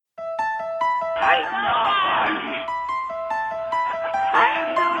I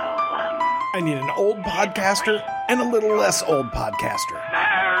need an old podcaster and a little less old podcaster.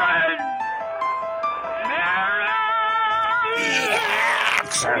 The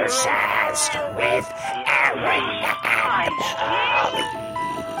Exorcist with Aaron and Polly.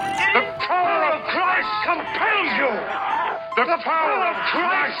 The power of Christ compels you! The power of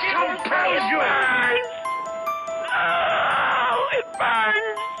Christ compels you! Oh, it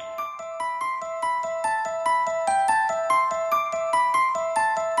burns!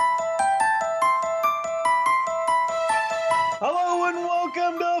 Hello and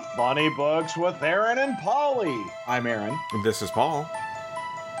welcome to Funny Books with Aaron and Polly. I'm Aaron. This is Paul.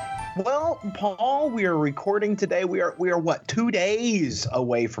 Well, Paul, we are recording today. We are what, 2 days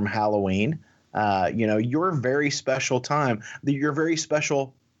away from Halloween. Your very special time, your very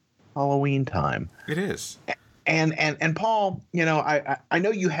special Halloween time. It is. And Paul, I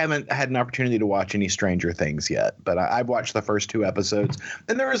know you haven't had an opportunity to watch any Stranger Things yet, but I've watched the first 2 episodes,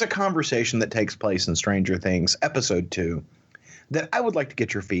 and there is a conversation that takes place in Stranger Things episode 2 that I would like to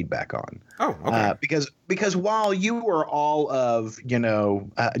get your feedback on. Oh, okay. Because while you are all of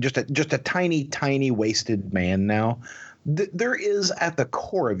just a tiny wasted man now, there is at the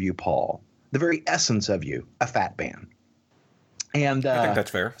core of you, Paul, the very essence of you, a fat man. And I think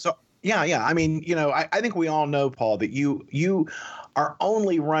that's fair. So. Yeah. I mean, I think we all know, Paul, that you are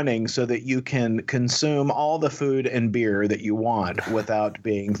only running so that you can consume all the food and beer that you want without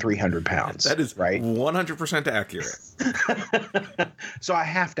being 300 pounds. That is right. 100% accurate. So I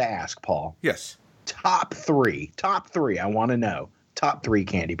have to ask, Paul. Yes. Top three. I want to know. Top 3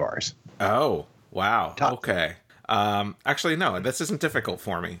 candy bars. Oh, wow. Okay. Actually, no, this isn't difficult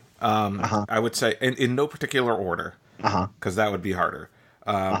for me. I would say in no particular order, because that would be harder.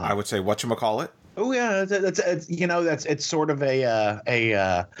 I would say whatchamacallit. Oh yeah, it's sort of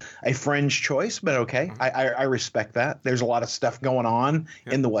a fringe choice, but okay, I respect that. There's a lot of stuff going on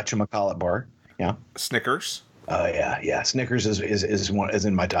in the whatchamacallit bar. Yeah, Snickers. Oh yeah. Snickers is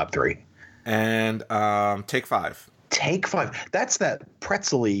in my top 3. And Take 5. Take 5. That's that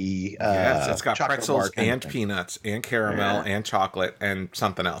pretzel-y. Yes, it's got pretzels and thing. peanuts and caramel and chocolate and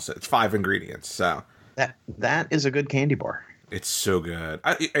something else. It's 5 ingredients. So that is a good candy bar. It's so good.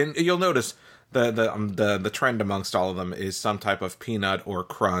 And you'll notice the trend amongst all of them is some type of peanut or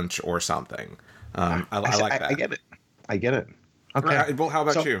crunch or something. I like that. I get it. Okay. Right, well, how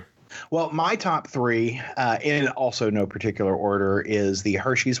about you? Well, my top 3, in also no particular order, is the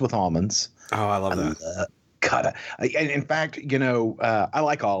Hershey's with almonds. Oh, I love that. And in fact, I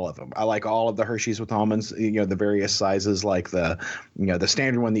like all of them. I like all of the Hershey's with almonds. The various sizes, like the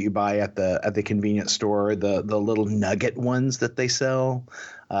standard one that you buy at the convenience store, the little nugget ones that they sell.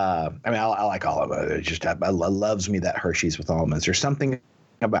 I like all of it. It just loves me that Hershey's with almonds. There's something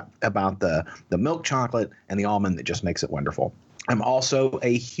about the milk chocolate and the almond that just makes it wonderful. I'm also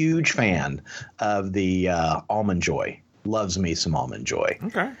a huge fan of the Almond Joy. Loves me some Almond Joy.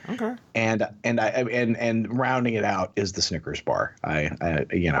 Okay. And rounding it out is the Snickers bar. I'm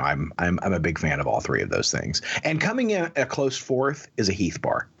a big fan of all 3 of those things. And coming in a close 4th is a Heath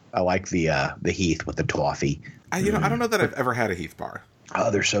bar. I like the Heath with the toffee. I don't know that I've ever had a Heath bar. Oh,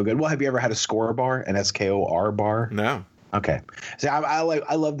 they're so good. Well, have you ever had a Skor bar, an SKOR bar? No. Okay. See, I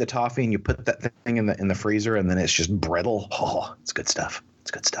love the toffee, and you put that thing in the freezer, and then it's just brittle. Oh, it's good stuff. It's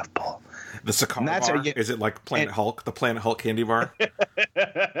good stuff, Paul. The Cigar bar? Is it like Planet Hulk? The Planet Hulk candy bar?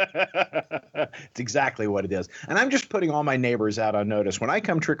 It's exactly what it is. And I'm just putting all my neighbors out on notice. When I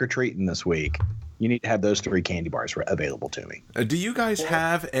come trick-or-treating this week, you need to have those 3 candy bars available to me. Do you guys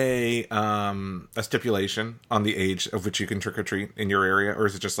have a stipulation on the age of which you can trick-or-treat in your area, or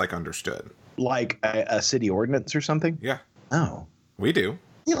is it just like understood? Like a city ordinance or something? Yeah. Oh. We do.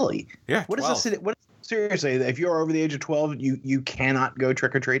 Really? Yeah. What 12. Is the city? Seriously, if you're over the age of 12, you cannot go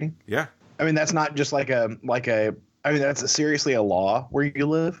trick-or-treating? Yeah. I mean, that's not just that's seriously a law where you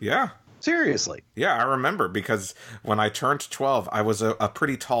live? Yeah. Seriously. Yeah, I remember because when I turned 12, I was a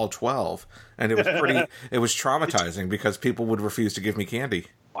pretty tall 12, and it was traumatizing because people would refuse to give me candy.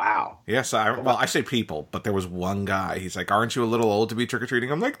 Wow. Yes, I say people, but there was one guy. He's like, "Aren't you a little old to be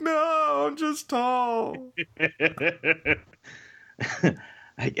trick-or-treating?" I'm like, "No, I'm just tall."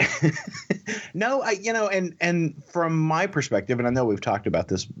 No, and from my perspective, and I know we've talked about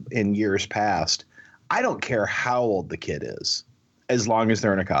this in years past, I don't care how old the kid is, as long as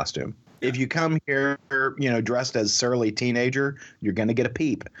they're in a costume. If you come here, dressed as surly teenager, you're going to get a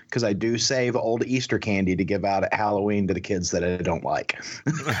peep, because I do save old Easter candy to give out at Halloween to the kids that I don't like.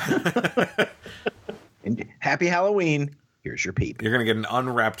 And happy Halloween. Here's your peep. You're going to get an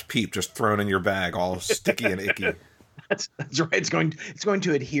unwrapped peep just thrown in your bag, all sticky and icky. That's right. It's going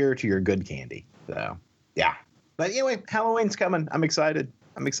to adhere to your good candy. So yeah. But anyway, Halloween's coming. I'm excited.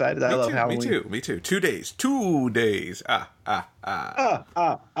 I love Halloween. Me too. 2 days. 2 days.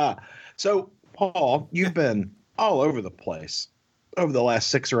 So, Paul, you've been all over the place over the last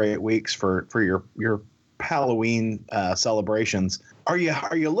 6 or 8 weeks for your Halloween celebrations. Are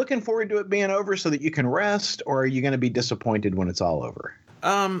you looking forward to it being over so that you can rest, or are you going to be disappointed when it's all over?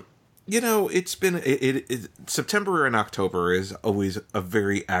 It's been September and October is always a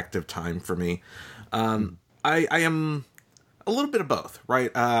very active time for me. I am a little bit of both, right?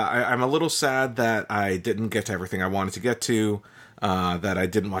 I'm a little sad that I didn't get to everything I wanted to get to, that I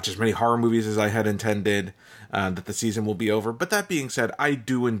didn't watch as many horror movies as I had intended, that the season will be over. But that being said, I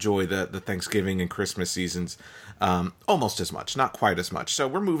do enjoy the Thanksgiving and Christmas seasons almost as much, not quite as much. So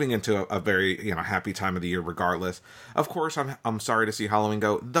we're moving into a very happy time of the year regardless. Of course, I'm sorry to see Halloween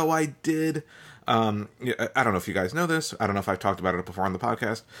go, though I did... I don't know if you guys know this. I don't know if I've talked about it before on the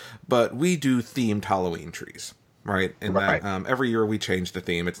podcast, but we do themed Halloween trees. Right. And that every year we change the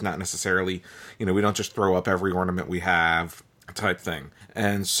theme. It's not necessarily, we don't just throw up every ornament we have type thing.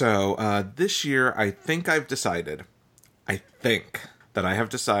 And so this year, I think I have decided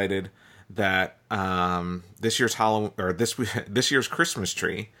that this year's Halloween or this year's Christmas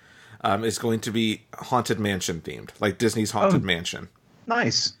tree is going to be Haunted Mansion themed, like Disney's Haunted Mansion.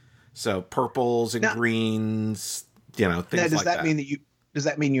 Nice. So purples and greens, things like that. Does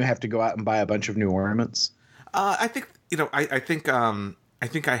that mean you have to go out and buy a bunch of new ornaments? I think I think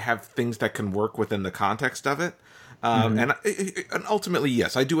I have things that can work within the context of it, and ultimately,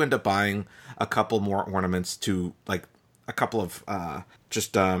 yes, I do end up buying a couple more ornaments to like a couple of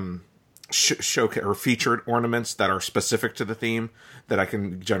showcase or featured ornaments that are specific to the theme that I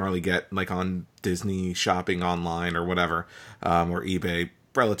can generally get like on Disney shopping online or whatever, or eBay.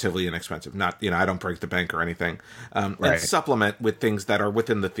 Relatively inexpensive. Not, I don't break the bank or anything. And supplement with things that are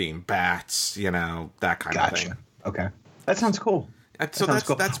within the theme. Bats, that kind of thing. Okay. That sounds cool. So that's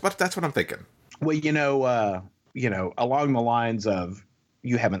what I'm thinking. Well, along the lines of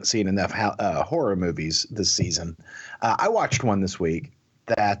you haven't seen enough horror movies this season. I watched one this week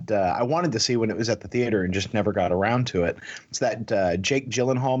that I wanted to see when it was at the theater and just never got around to it. It's that Jake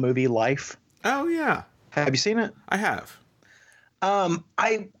Gyllenhaal movie, Life. Oh, yeah. Have you seen it? I have.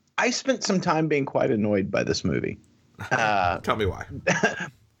 I spent some time being quite annoyed by this movie. Tell me why.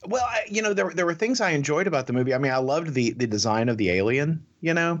 Well, there were things I enjoyed about the movie. I mean, I loved the design of the alien,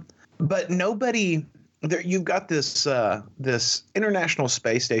 but nobody there. You've got this International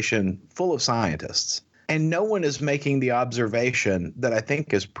Space Station full of scientists, and no one is making the observation that I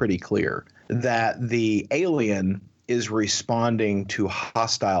think is pretty clear that the alien is responding to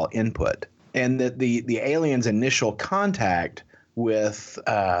hostile input, and that the alien's initial contact with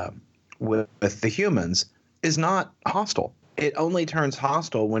the humans is not hostile. It only turns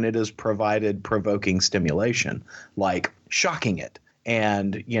hostile when it is provided provoking stimulation, like shocking it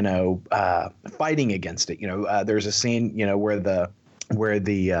and fighting against it. There's a scene where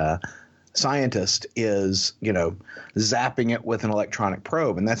the scientist is zapping it with an electronic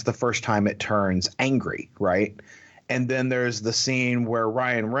probe, and that's the first time it turns angry, right? And then there's the scene where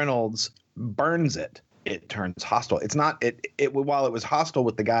Ryan Reynolds burns it. It turns hostile. It's not it while it was hostile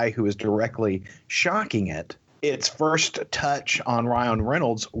with the guy who was directly shocking it, its first touch on Ryan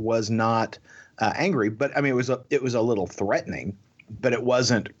Reynolds was not angry, but I mean it was a little threatening, but it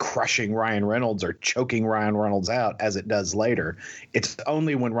wasn't crushing Ryan Reynolds or choking Ryan Reynolds out as it does later. It's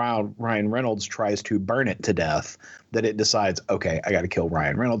only when Ryan Reynolds tries to burn it to death that it decides, okay, I got to kill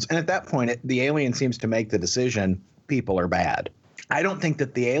Ryan Reynolds. And at that point, the alien seems to make the decision, people are bad. I don't think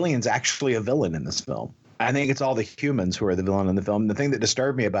that the alien's actually a villain in this film. I think it's all the humans who are the villain in the film. The thing that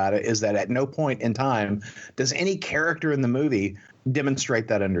disturbed me about it is that at no point in time does any character in the movie demonstrate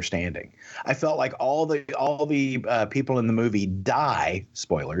that understanding. I felt like all the people in the movie die,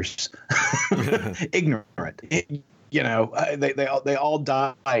 spoilers, ignorant. They all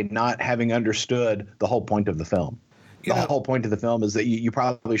die not having understood the whole point of the film. The whole point of the film is that you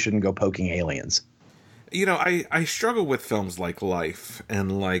probably shouldn't go poking aliens. I struggle with films like Life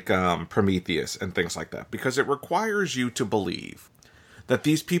and like Prometheus and things like that because it requires you to believe that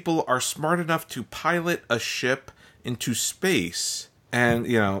these people are smart enough to pilot a ship into space and,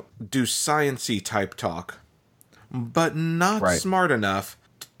 do science-y type talk, but not smart enough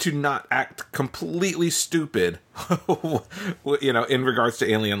to not act completely stupid, in regards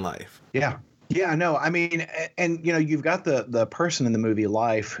to alien life. Yeah. Yeah, no, I mean, and you've got the person in the movie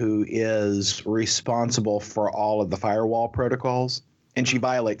Life who is responsible for all of the firewall protocols, and she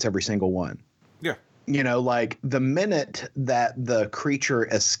violates every single one. Yeah. Like the minute that the creature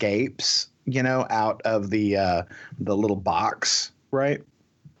escapes, out of the little box, right?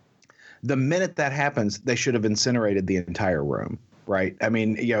 The minute that happens, they should have incinerated the entire room, right? I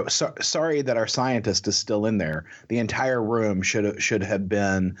mean, sorry that our scientist is still in there. The entire room should have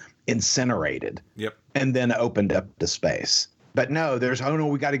been incinerated. Yep. And then opened up to space. But no,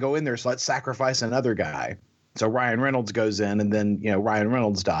 we got to go in there, so let's sacrifice another guy. So Ryan Reynolds goes in, and then Ryan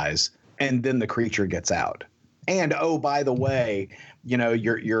Reynolds dies, and then the creature gets out. And by the way,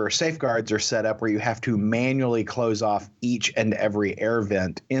 your safeguards are set up where you have to manually close off each and every air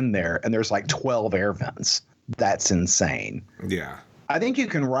vent in there, and there's like 12 air vents. That's insane. Yeah. I think you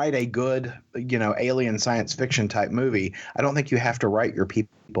can write a good, alien science fiction type movie. I don't think you have to write your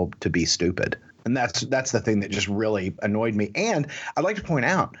people to be stupid. And that's the thing that just really annoyed me. And I'd like to point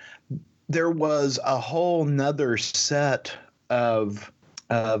out there was a whole nother set of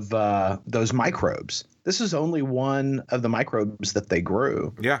those microbes. This is only one of the microbes that they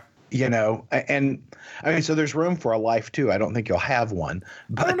grew. Yeah. And I mean, so there's room for a life too. I don't think you'll have one.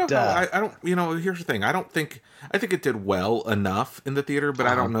 But, I don't know. I don't. Here's the thing. I think it did well enough in the theater, but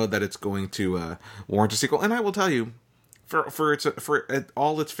I don't know that it's going to warrant a sequel. And I will tell you, for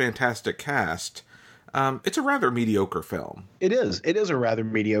all its fantastic cast, it's a rather mediocre film. It is. It is a rather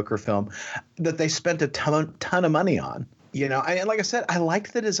mediocre film that they spent a ton of money on. Like I said, I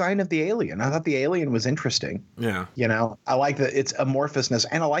liked the design of the alien. I thought the alien was interesting. Yeah. I like that its amorphousness,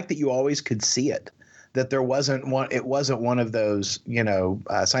 and I like that you always could see it. That there wasn't one. It wasn't one of those,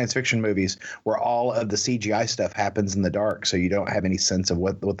 science fiction movies where all of the CGI stuff happens in the dark, so you don't have any sense of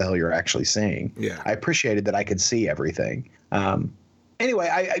what the hell you're actually seeing. Yeah. I appreciated that I could see everything. Anyway,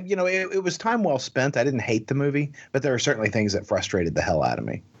 it was time well spent. I didn't hate the movie, but there are certainly things that frustrated the hell out of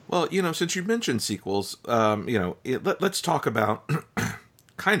me. Well, since you mentioned sequels, let's talk about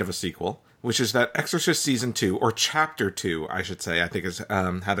kind of a sequel, which is that Exorcist Season 2, or Chapter 2, I should say, I think is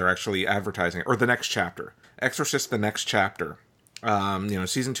how they're actually advertising it, or the next chapter. Exorcist, the next chapter.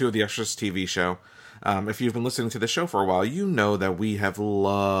 Season 2 of the Exorcist TV show. If you've been listening to the show for a while, you know that we have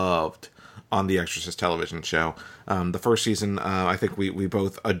loved on the Exorcist television show. The first season, I think we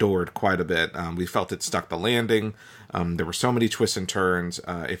both adored quite a bit. We felt it stuck the landing. There were so many twists and turns.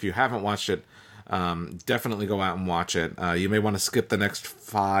 If you haven't watched it, definitely go out and watch it. You may want to skip the next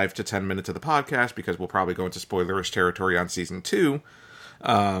 5 to 10 minutes of the podcast because we'll probably go into spoilerish territory on Season 2.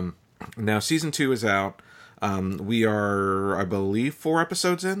 Now, Season 2 is out. We are, I believe, 4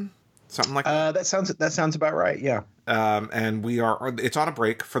 episodes in. Something like that. That sounds about right. Yeah. And it's on a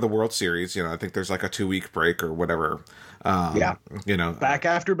break for the World Series. I think there's like a 2-week break or whatever. Yeah. Back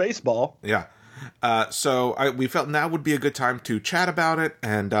after baseball. Yeah. So we felt now would be a good time to chat about it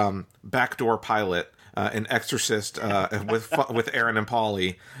and backdoor pilot an Exorcist with Aaron and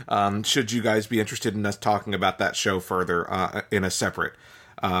Paulie. Should you guys be interested in us talking about that show further in a separate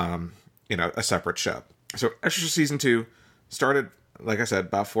show? So Exorcist Season 2 started, like I said,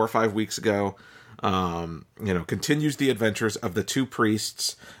 about 4 or 5 weeks ago. Continues the adventures of the 2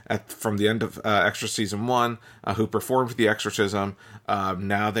 priests from the end of Exorcist Season 1 who performed the exorcism.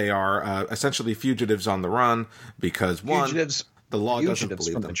 Now they are essentially fugitives on the run because, the law doesn't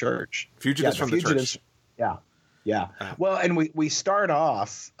believe from them. The church. Fugitives from the church. Yeah. Yeah. Well, and we start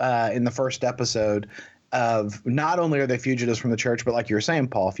off in the first episode of not only are they fugitives from the church, but like you were saying,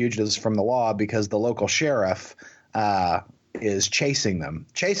 Paul, fugitives from the law because the local sheriff is chasing them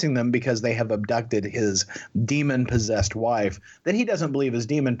because they have abducted his demon-possessed wife that he doesn't believe is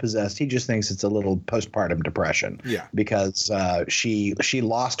demon-possessed. He just thinks it's a little postpartum depression. Yeah. Because she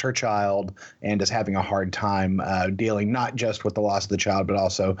lost her child and is having a hard time dealing not just with the loss of the child, but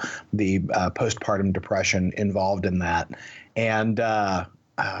also the postpartum depression involved in that. And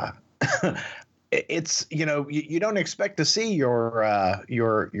it's, you don't expect to see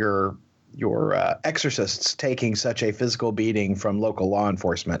your exorcists taking such a physical beating from local law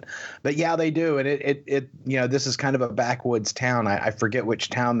enforcement, but yeah, they do. And it this is kind of a backwoods town. I forget which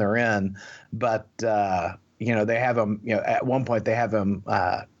town they're in, but they have them, at one point they have them,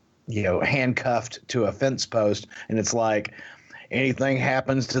 handcuffed to a fence post. And it's like, anything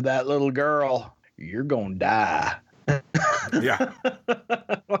happens to that little girl, you're going to die. Yeah.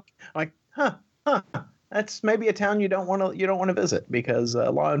 like, huh. That's maybe a town you don't want to visit because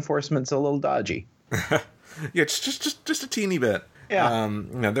law enforcement's a little dodgy. Yeah, just a teeny bit. Yeah.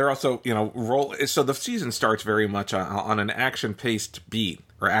 They're also So the season starts very much on an action-paced beat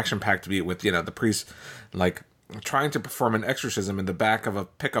or action-packed beat with the priest like trying to perform an exorcism in the back of a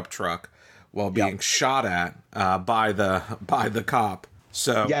pickup truck while being shot at by the cop.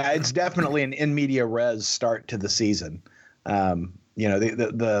 So yeah, it's definitely an in media res start to the season. You know,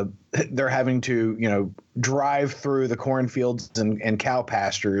 they're having to, you know, drive through the cornfields and cow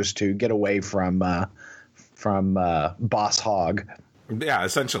pastures to get away from Boss Hogg. Yeah,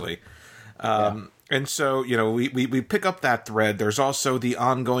 essentially. And so, you know, we pick up that thread. There's also the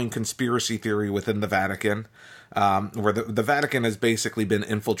ongoing conspiracy theory within the Vatican, where the Vatican has basically been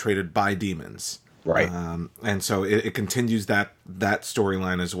infiltrated by demons. Right. And so it continues that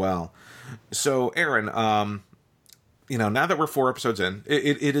storyline as well. So, Aaron, you know, now that we're 4 episodes in,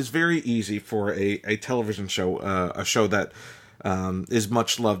 it is very easy for a television show, a show that is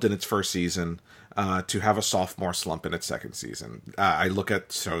much loved in its first season, to have a sophomore slump in its second season. I look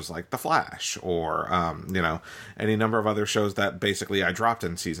at shows like The Flash or, you know, any number of other shows that basically I dropped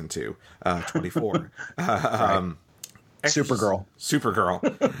in season 2, 24. Right. Supergirl.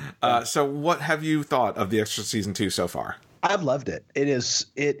 So what have you thought of The Extra season 2 so far? I've loved it. It's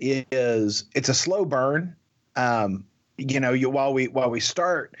a slow burn. You know, while we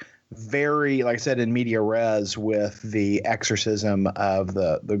start very, like I said, in media res with the exorcism of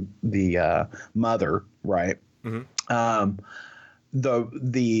the mother, right? Mm-hmm.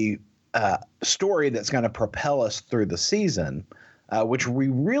 The story that's going to propel us through the season, which we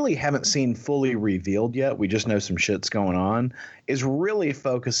really haven't seen fully revealed yet, we just know some shit's going on, is really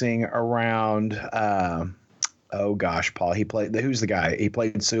focusing around. Oh gosh, Paul. Who's the guy? He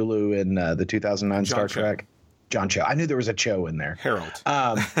played Sulu in the 2009 Star Trek. John Cho. I knew there was a Cho in there. Harold.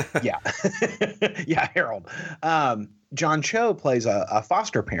 Yeah. Yeah, Harold. John Cho plays a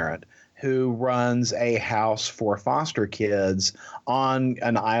foster parent who runs a house for foster kids on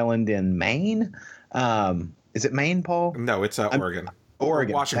an island in Maine. Is it Maine, Paul? No, it's Oregon.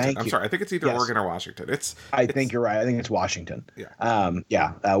 Oregon. Washington. I'm sorry. I think it's either Oregon or Washington. I think you're right. I think it's Washington.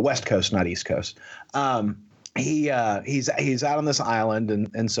 Yeah. West Coast, not East Coast. He's out on this island,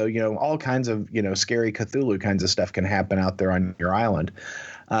 and so, you know, all kinds of, you know, scary Cthulhu kinds of stuff can happen out there on your island,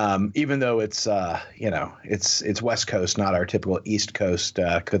 even though it's you know, it's West Coast, not our typical East Coast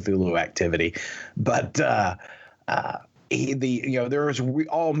Cthulhu activity, but there's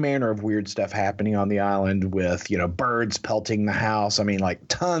all manner of weird stuff happening on the island with, you know, birds pelting the house. I mean, like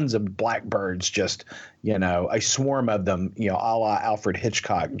tons of blackbirds, just, you know, a swarm of them, you know, a la Alfred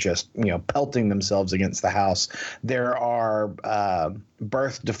Hitchcock, just, you know, pelting themselves against the house. There are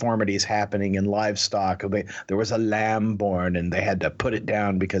birth deformities happening in livestock. There was a lamb born and they had to put it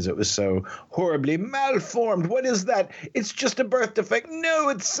down because it was so horribly malformed. What is that? It's just a birth defect. No,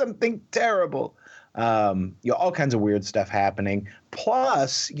 it's something terrible. You know, all kinds of weird stuff happening.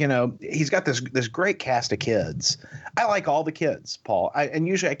 Plus, you know, he's got this great cast of kids. I like all the kids, Paul. And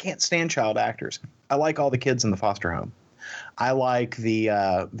usually I can't stand child actors. I like all the kids in the foster home. I like the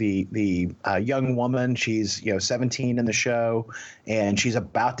young woman. She's, you know, 17 in the show, and she's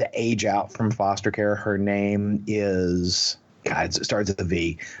about to age out from foster care. Her name is, God, it starts with a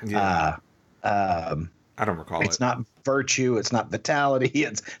V. Yeah. I don't recall. It's not Virtue. It's not Vitality.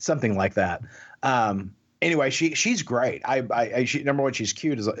 It's something like that. Anyway, she's great. She, number one, she's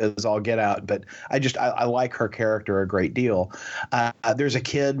cute as all get out, but I like her character a great deal. There's a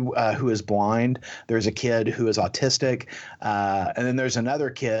kid who is blind. There's a kid who is autistic, and then there's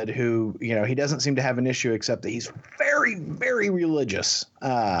another kid who, you know, he doesn't seem to have an issue except that he's very, very religious,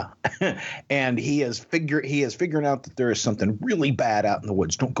 and he is figuring out that there is something really bad out in the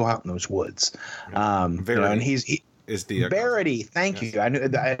woods. Don't go out in those woods. You know, and is the Verity. Thank you. I knew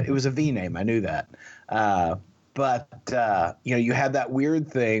it was a V name. I knew that. But you know, you had that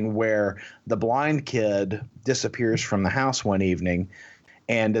weird thing where the blind kid disappears from the house one evening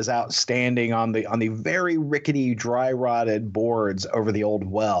and is out standing on the very rickety, dry rotted boards over the old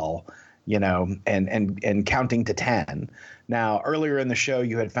well, you know, and counting to 10. Now, earlier in the show,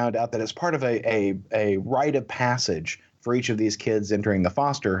 you had found out that it's part of a rite of passage for each of these kids entering the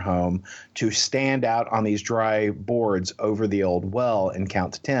foster home to stand out on these dry boards over the old well and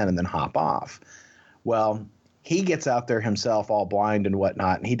count to 10 and then hop off. Well, he gets out there himself all blind and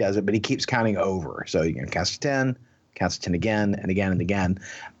whatnot, and he does it, but he keeps counting over. So, you know, counts to 10, counts to 10 again and again and again.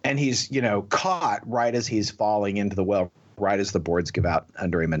 And he's, you know, caught right as he's falling into the well, right as the boards give out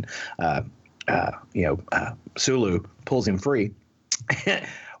under him. And, Sulu pulls him free.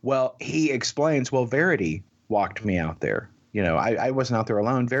 Well, he explains, well, Verity walked me out there. You know, I wasn't out there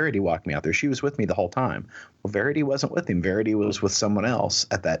alone. Verity walked me out there. She was with me the whole time. Well, Verity wasn't with him. Verity was with someone else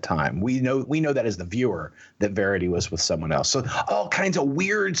at that time. We know that as the viewer that Verity was with someone else. So all kinds of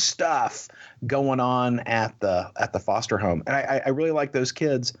weird stuff going on at the foster home. And I really like those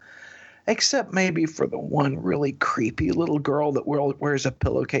kids, except maybe for the one really creepy little girl that wears a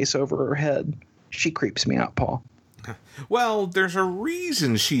pillowcase over her head. She creeps me out, Paul. Well, there's a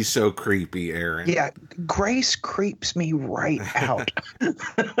reason she's so creepy, Aaron. Yeah, Grace creeps me right out.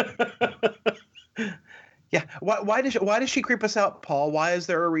 Yeah, why does she creep us out, Paul? Why is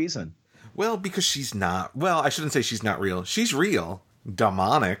there a reason? Well, because she's not. Well, I shouldn't say she's not real. She's real,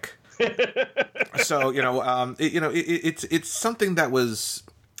 demonic. So it's something that was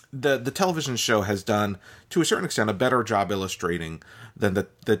the television show has done to a certain extent a better job illustrating than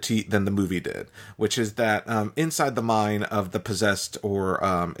the movie did, which is that inside the mind of the possessed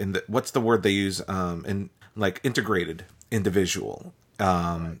or what's the word they use in like integrated individual,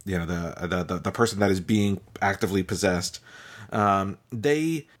 the person that is being actively possessed,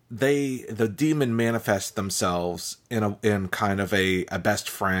 the demon manifests themselves in kind of a best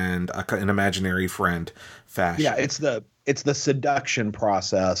friend, an imaginary friend fashion. Yeah, it's the seduction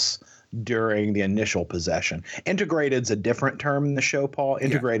process during the initial possession. Integrated's a different term in the show, Paul.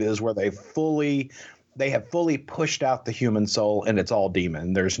 Integrated is where they have fully pushed out the human soul and it's all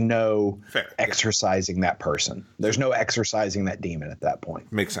demon. There's no exorcising that person. There's no exorcising that demon at that point.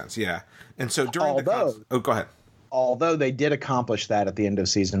 Makes sense, yeah. And so during go ahead. Although they did accomplish that at the end of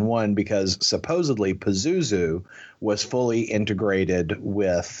season 1 because supposedly Pazuzu was fully integrated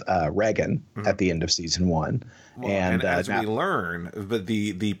with Regan at the end of season 1. Well, and as we learn,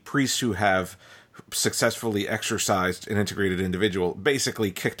 the priests who have successfully exorcised an integrated individual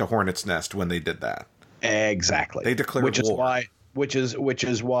basically kicked a hornet's nest when they did that. Exactly. They declared war. Which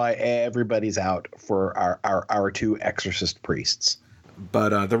is why everybody's out for our 2 exorcist priests.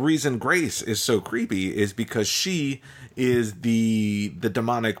 But the reason Grace is so creepy is because she is the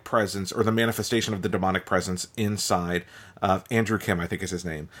demonic presence or the manifestation of the demonic presence inside Andrew Kim, I think is his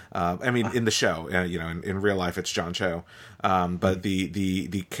name. In the show, in real life it's John Cho. But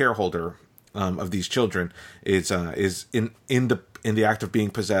the care holder of these children is in the act of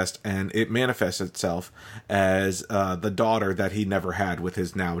being possessed, and it manifests itself as the daughter that he never had with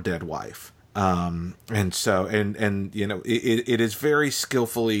his now dead wife. It is very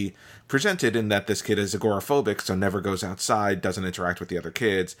skillfully presented in that this kid is agoraphobic, so never goes outside, doesn't interact with the other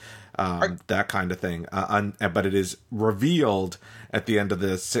kids, that kind of thing. But it is revealed at the end of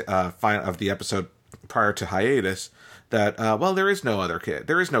the episode prior to hiatus that there is no other kid,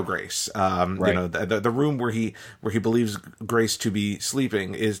 there is no Grace. Right. The room where he believes Grace to be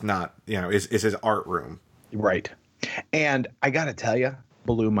sleeping is not, is his art room. Right. And I got to tell you,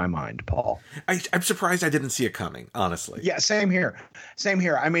 blew my mind, Paul. I'm surprised I didn't see it coming, honestly. Yeah, same here.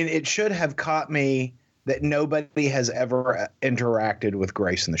 I mean, it should have caught me that nobody has ever interacted with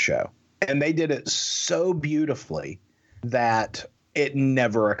Grace in the show. And they did it so beautifully that it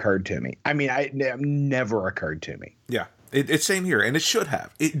never occurred to me. I mean, it never occurred to me. Yeah. It's same here, and it should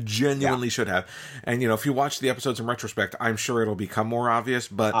have. It genuinely should have. And, if you watch the episodes in retrospect, I'm sure it'll become more obvious.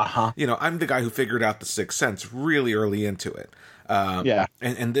 But, I'm the guy who figured out the Sixth Sense really early into it.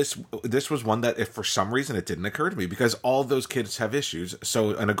 And this was one that, if for some reason it didn't occur to me, because all those kids have issues.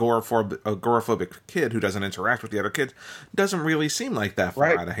 So an agoraphobic kid who doesn't interact with the other kids doesn't really seem like that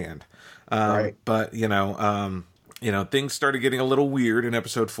far out of hand. But, things started getting a little weird in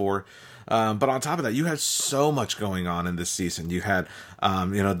episode 4. But on top of that, you had so much going on in this season. You had,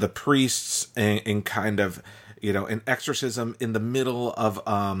 the priests in kind of, an exorcism in the middle of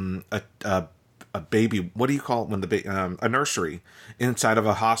a baby. What do you call it when a nursery inside of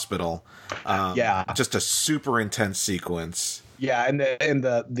a hospital? Just a super intense sequence. Yeah, and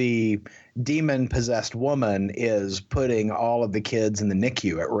the demon possessed woman is putting all of the kids in the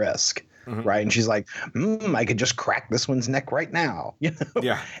NICU at risk. Mm-hmm. Right. And she's like, I could just crack this one's neck right now.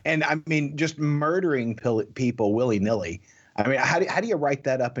 Yeah. And I mean, just murdering people willy nilly. I mean, how do you write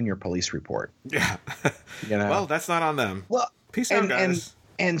that up in your police report? Yeah. Well, that's not on them. Well, peace out, guys.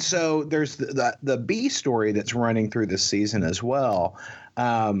 And so there's the B story that's running through this season as well.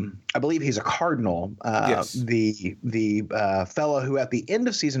 I believe he's a cardinal. Yes. The fellow who at the end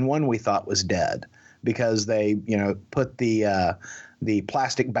of season 1 we thought was dead because they put the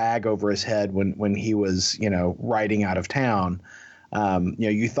plastic bag over his head when he was riding out of town.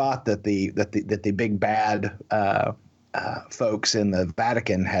 You thought that the big bad folks in the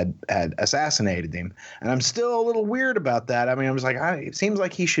Vatican had assassinated him, and I'm still a little weird about that. I mean, I was like, it seems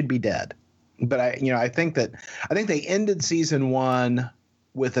like he should be dead, but I think they ended season 1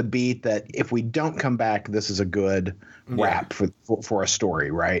 with a beat that if we don't come back, this is a good wrap for a story,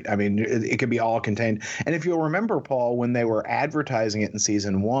 right? I mean, it could be all contained. And if you'll remember, Paul, when they were advertising it in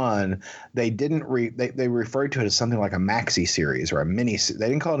season 1, they didn't they referred to it as something like a maxi series or a mini. They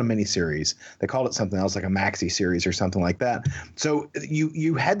didn't call it a mini series. They called it something else like a maxi series or something like that. So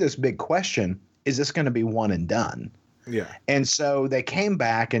you had this big question: is this going to be one and done? And I think Yeah. And so they came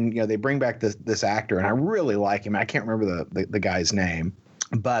back, and they bring back this actor, and I really like him. I can't remember the guy's name,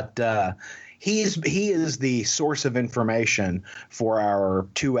 but he is the source of information for our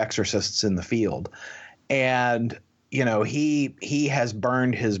two exorcists in the field. And he has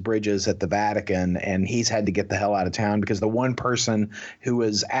burned his bridges at the Vatican, and he's had to get the hell out of town because the one person who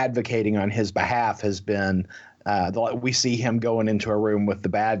is advocating on his behalf has been we see him going into a room with the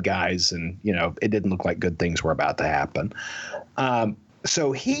bad guys, and it didn't look like good things were about to happen.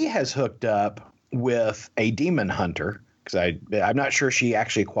 So he has hooked up with a demon hunter, because I'm not sure she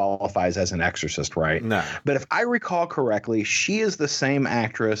actually qualifies as an exorcist, right? No. But if I recall correctly, she is the same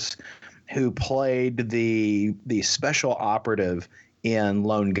actress who played the special operative in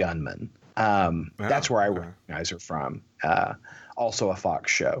Lone Gunman. That's where I recognize her from. Also a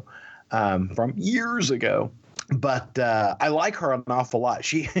Fox show from years ago. But I like her an awful lot.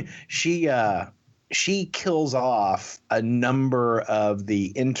 She kills off a number of the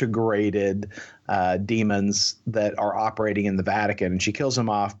integrated demons that are operating in the Vatican, and she kills them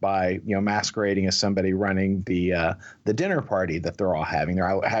off by masquerading as somebody running the dinner party that they're all having. They're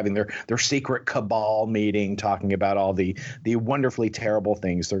out having their secret cabal meeting, talking about all the wonderfully terrible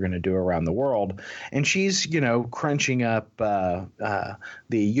things they're going to do around the world. And she's crunching up the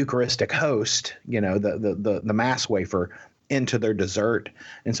Eucharistic host, the mass wafer, into their dessert.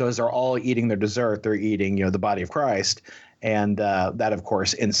 And so as they're all eating their dessert, they're eating the body of Christ, and that of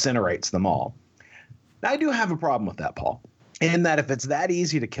course incinerates them all. Now, I do have a problem with that, Paul, in that if it's that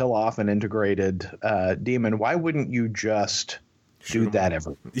easy to kill off an integrated demon, why wouldn't you just do that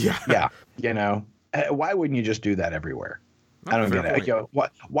everywhere? Yeah. Why wouldn't you just do that everywhere? I don't get it.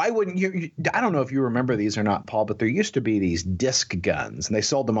 Why wouldn't you? I don't know if you remember these or not, Paul, but there used to be these disc guns, and they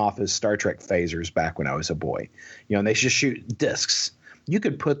sold them off as Star Trek phasers back when I was a boy. And they just shoot discs. You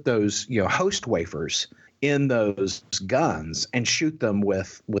could put those, host wafers in those guns and shoot them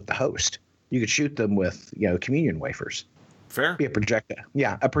with the host. You could shoot them with, communion wafers. Fair. Be a projectile.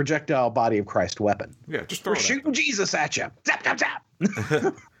 Yeah, a projectile body of Christ weapon. Yeah, just throw We're shooting Jesus at you. Zap, zap, zap.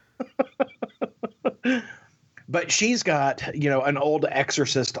 But she's got, an old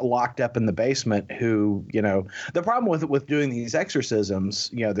exorcist locked up in the basement who, the problem with doing these exorcisms,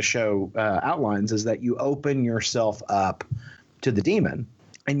 the show outlines, is that you open yourself up to the demon.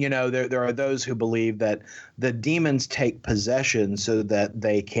 And, there are those who believe that the demons take possession so that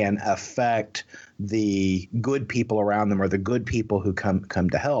they can affect the good people around them, or the good people who come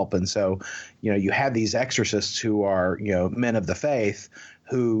to help. And so, you have these exorcists who are, men of the faith,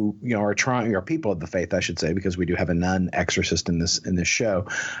 who are trying, or people of the faith, I should say, because we do have a nun exorcist in this show,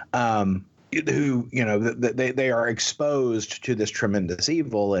 who they are exposed to this tremendous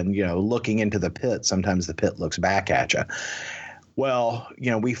evil, and looking into the pit. Sometimes the pit looks back at you. Well,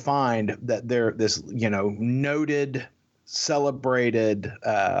 we find that this noted, celebrated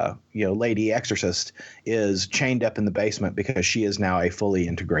lady exorcist is chained up in the basement because she is now a fully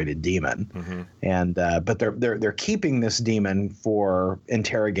integrated demon. Mm-hmm. And but they're keeping this demon for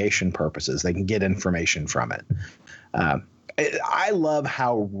interrogation purposes. They can get information from it. I love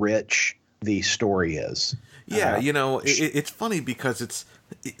how rich the story is. Yeah, it's funny because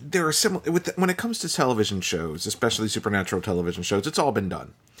there are similar when it comes to television shows, especially supernatural television shows. It's all been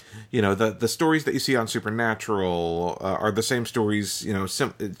done. The stories that you see on Supernatural are the same stories,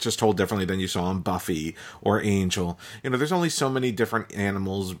 just told differently than you saw on Buffy or Angel. There's only so many different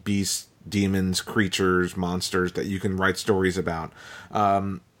animals, beasts, demons, creatures, monsters that you can write stories about.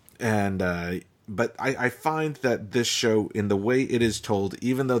 But I find that this show, in the way it is told,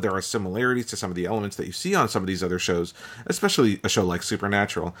 even though there are similarities to some of the elements that you see on some of these other shows, especially a show like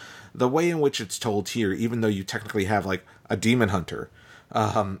Supernatural, the way in which it's told here, even though you technically have like a demon hunter,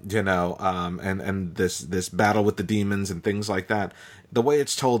 and this battle with the demons and things like that, the way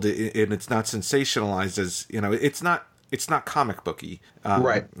it's told, and it's not sensationalized as, it's not comic booky.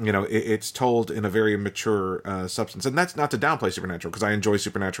 Right. It's told in a very mature substance. And that's not to downplay Supernatural, because I enjoy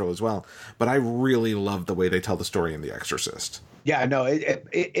Supernatural as well. But I really love the way they tell the story in The Exorcist. Yeah, no,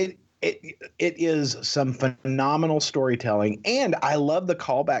 it is some phenomenal storytelling. And I love the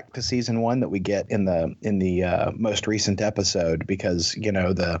callback to season 1 that we get in the most recent episode, because,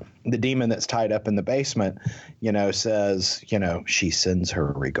 the demon that's tied up in the basement, says, she sends her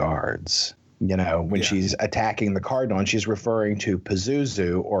regards. When she's attacking the Cardinal, and she's referring to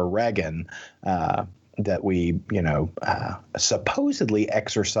Pazuzu or Regan, that we, supposedly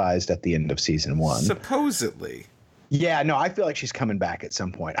exorcised at the end of season 1. Supposedly. Yeah, no, I feel like she's coming back at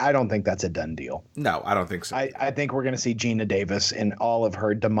some point. I don't think that's a done deal. No, I don't think so. I think we're going to see Gina Davis in all of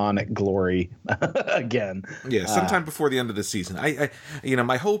her demonic glory again. Yeah, sometime before the end of the season. I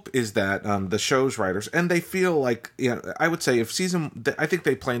my hope is that the show's writers, and they feel like, I would say I think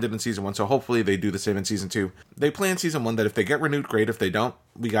they planned it in season 1, so hopefully they do the same in season 2. They planned season 1 that if they get renewed, great. If they don't,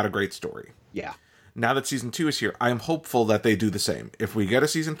 we got a great story. Yeah. Now that season 2 is here, I am hopeful that they do the same. If we get a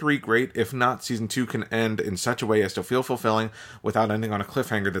season 3, great. If not, season 2 can end in such a way as to feel fulfilling without ending on a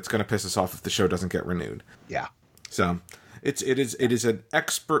cliffhanger that's going to piss us off if the show doesn't get renewed. Yeah. So it is an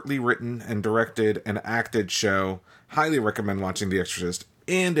expertly written and directed and acted show. Highly recommend watching The Exorcist.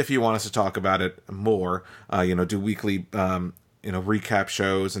 And if you want us to talk about it more, do weekly recap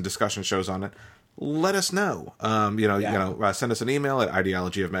shows and discussion shows on it, let us know. Send us an email at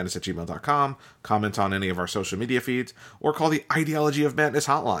ideologyofmadness@gmail.com, comment on any of our social media feeds, or call the Ideology of Madness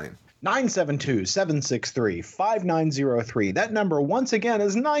hotline. 972-763-5903. That number, once again,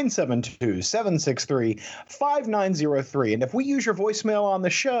 is 972-763-5903. And if we use your voicemail on the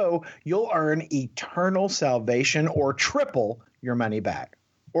show, you'll earn eternal salvation or triple your money back.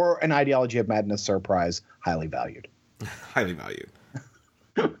 Or an Ideology of Madness surprise, highly valued. Highly valued.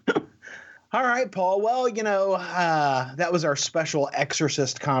 All right, Paul. Well, that was our special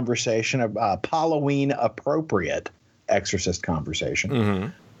Exorcist conversation, Halloween appropriate Exorcist conversation. Mm-hmm.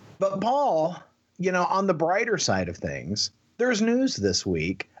 But Paul, on the brighter side of things, there's news this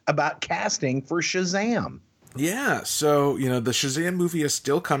week about casting for Shazam. Yeah, so, the Shazam movie is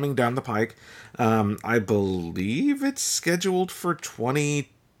still coming down the pike. I believe it's scheduled for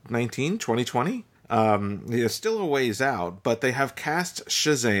 2019, 2020. It's still a ways out, but they have cast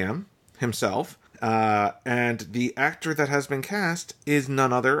Shazam himself, and the actor that has been cast is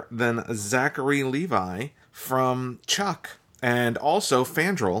none other than Zachary Levi from Chuck, and also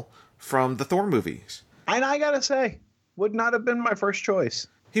Fandral from the Thor movies. And I gotta say, would not have been my first choice.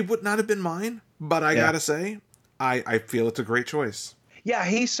 He would not have been mine, but I gotta say, I feel it's a great choice. Yeah,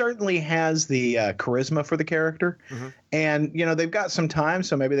 he certainly has the charisma for the character, and they've got some time,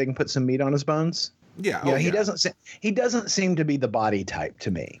 so maybe they can put some meat on his bones. Yeah, he doesn't seem to be the body type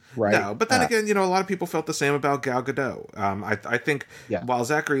to me, right? No, but then again, a lot of people felt the same about Gal Gadot. I think while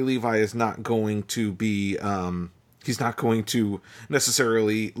Zachary Levi is not going to be, he's not going to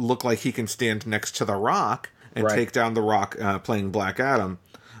necessarily look like he can stand next to The Rock and take down The Rock playing Black Adam.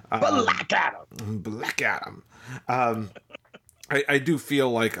 Black Adam. I do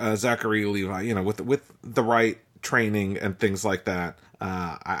feel like Zachary Levi, with the right training and things like that,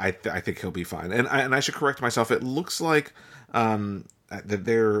 I think he'll be fine. And I should correct myself. It looks like that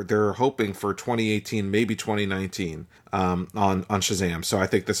they're hoping for 2018, maybe 2019 on Shazam. So I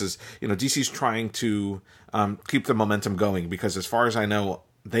think this is, DC's trying to keep the momentum going, because as far as I know,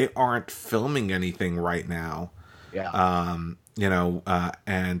 they aren't filming anything right now. Yeah. And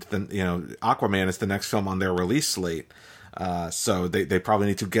then Aquaman is the next film on their release slate. So they probably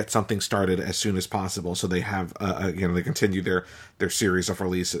need to get something started as soon as possible, so they have they continue their series of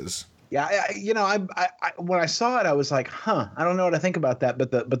releases. Yeah, I when I saw it, I was like, I don't know what I think about that.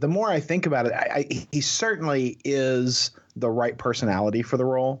 But the more I think about it, he certainly is the right personality for the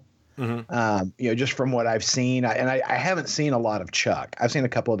role. Mm-hmm. Just from what I've seen, I haven't seen a lot of Chuck. I've seen a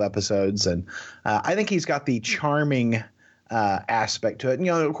couple of episodes, and I think he's got the charming aspect to it. And,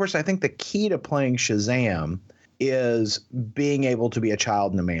 of course, I think the key to playing Shazam is being able to be a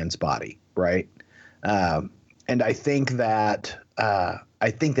child in a man's body, right? And I think that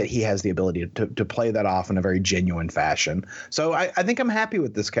he has the ability to play that off in a very genuine fashion. So I think I'm happy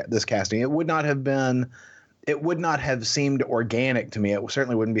with this casting. It would not have seemed organic to me. It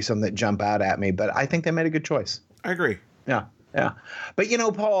certainly wouldn't be something that jump out at me. But I think they made a good choice. I agree. Yeah.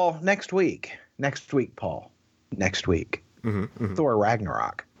 But Paul, next week, Paul, Thor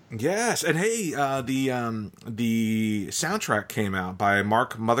Ragnarok. Yes, and hey, the soundtrack came out by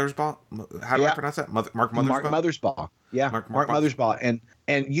Mark Mothersbaugh. How do I pronounce that? Mark Mothersbaugh. Mark Mothersbaugh. Yeah, Mark Mothersbaugh.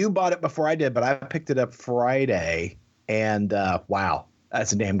 And you bought it before I did, but I picked it up Friday, and wow,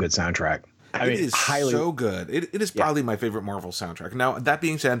 that's a damn good soundtrack. It is so good. It is probably my favorite Marvel soundtrack. Now, that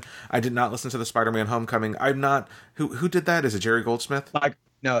being said, I did not listen to the Spider-Man Homecoming. I'm not. Who did that? Is it Jerry Goldsmith?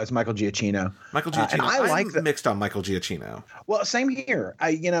 No, it's Michael Giacchino. Michael Giacchino. And I'm mixed on Michael Giacchino. Well, same here.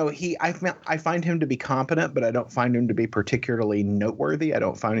 I find him to be competent, but I don't find him to be particularly noteworthy. I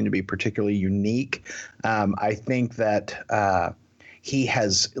don't find him to be particularly unique. I think that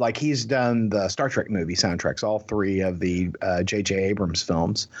he's done the Star Trek movie soundtracks, all three of the J.J. Abrams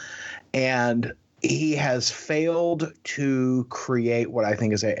films, and he has failed to create what I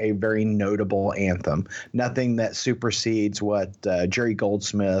think is a very notable anthem. Nothing that supersedes what Jerry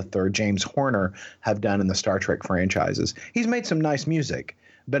Goldsmith or James Horner have done in the Star Trek franchises. He's made some nice music,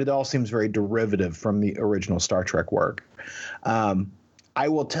 but it all seems very derivative from the original Star Trek work. I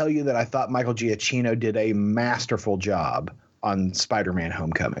will tell you that I thought Michael Giacchino did a masterful job on Spider-Man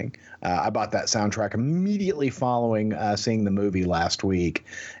Homecoming. I bought that soundtrack immediately following seeing the movie last week,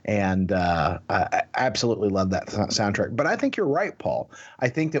 and I absolutely love that soundtrack. But I think you're right, Paul. I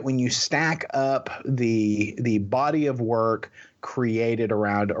think that when you stack up the body of work created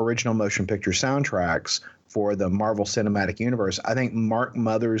around original motion picture soundtracks for the Marvel Cinematic Universe, I think Mark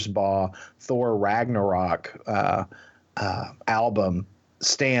Mothersbaugh Thor Ragnarok album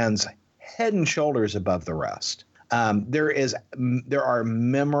stands head and shoulders above the rest. There are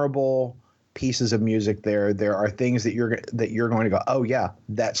memorable pieces of music there. There are things that you're going to go, oh yeah,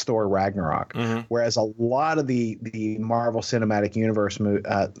 that's Thor Ragnarok. Mm-hmm. Whereas a lot of the Marvel Cinematic Universe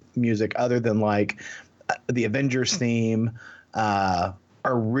music, other than like the Avengers theme, are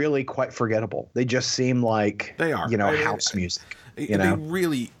really quite forgettable. They just seem like house music. They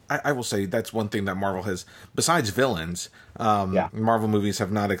really, I will say that's one thing that Marvel has, besides villains, Marvel movies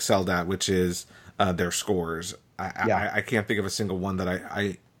have not excelled at, which is their scores. I can't think of a single one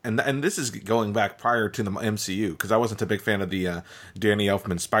that and this is going back prior to the MCU, because I wasn't a big fan of the Danny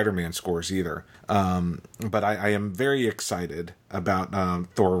Elfman Spider-Man scores either. But I am very excited about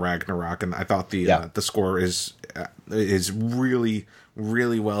Thor Ragnarok, and I thought the score is really,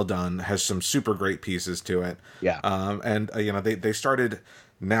 really well done. Has some super great pieces to it. Yeah. And they started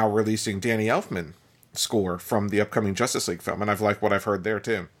now releasing Danny Elfman score from the upcoming Justice League film, and I've liked what I've heard there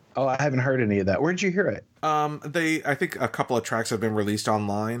too. Oh, I haven't heard any of that. Where did you hear it? I think a couple of tracks have been released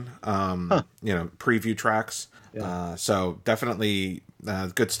online. Preview tracks. Yeah. So definitely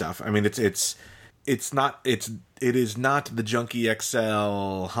good stuff. I mean, it is not the Junkie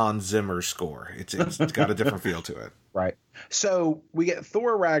XL Hans Zimmer score. It's got a different feel to it. Right. So we get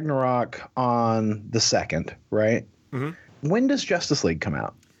Thor Ragnarok on the 2nd, right? Mm-hmm. When does Justice League come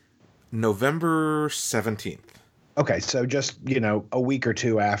out? November 17th. Okay, so just, a week or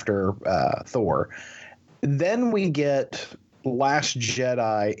two after Thor. Then we get Last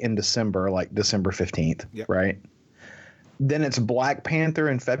Jedi in December, like December 15th, right? Then it's Black Panther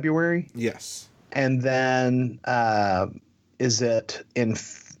in February? Yes. And then is it in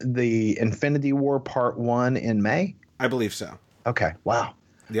the Infinity War Part 1 in May? I believe so. Okay, wow.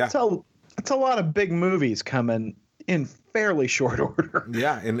 Yeah. So it's a lot of big movies coming in fairly short order.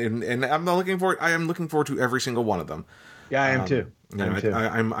 Yeah, and I'm looking forward. I am looking forward to every single one of them. Yeah, I am too.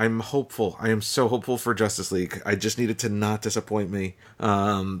 I'm hopeful. I am so hopeful for Justice League. I just need it to not disappoint me.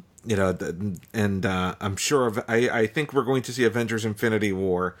 I'm sure I think we're going to see Avengers: Infinity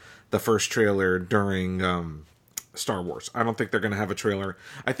War, the first trailer during Star Wars. I don't think they're going to have a trailer.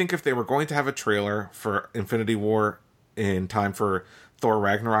 I think if they were going to have a trailer for Infinity War in time for Thor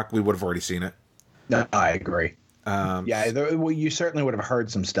Ragnarok, we would have already seen it. No, I agree. You certainly would have heard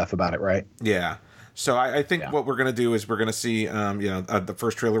some stuff about it, right? Yeah. So I think what we're going to do is we're going to see, the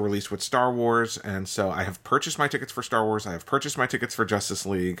first trailer released with Star Wars. And so I have purchased my tickets for Star Wars. I have purchased my tickets for Justice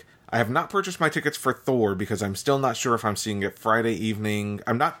League. I have not purchased my tickets for Thor because I'm still not sure if I'm seeing it Friday evening.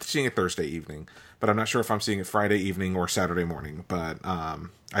 I'm not seeing it Thursday evening, but I'm not sure if I'm seeing it Friday evening or Saturday morning. But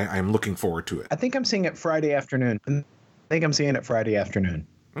I'm looking forward to it. I think I'm seeing it Friday afternoon.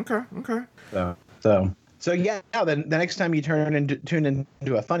 Okay. So yeah, then the next time you tune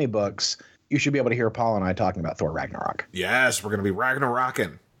into a Funny Books, you should be able to hear Paul and I talking about Thor Ragnarok. Yes, we're going to be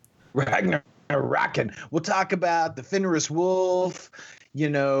Ragnarocking. We'll talk about the Fenris Wolf,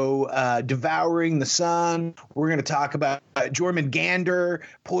 devouring the sun. We're going to talk about Jormungandr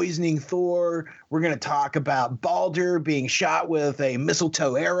poisoning Thor. We're going to talk about Balder being shot with a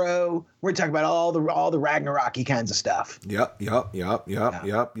mistletoe arrow. We're going to talk about all the Ragnarok-y kinds of stuff. Yep.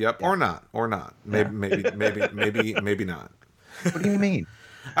 Or not. Maybe not. What do you mean?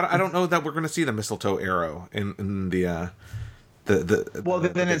 I don't know that we're going to see the mistletoe arrow in the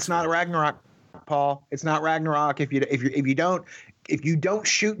then it's not Ragnarok, Paul. It's not Ragnarok if you don't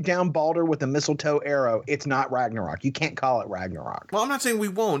shoot down Balder with a mistletoe arrow. It's not Ragnarok. You can't call it Ragnarok. Well, I'm not saying we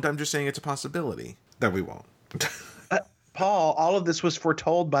won't. I'm just saying it's a possibility that we won't. Paul, all of this was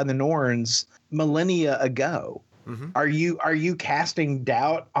foretold by the Norns millennia ago. Mm-hmm. Are you casting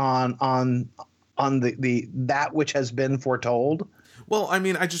doubt on the that which has been foretold? Well, I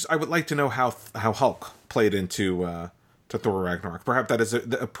mean, I would like to know how Hulk played into to Thor Ragnarok. Perhaps that is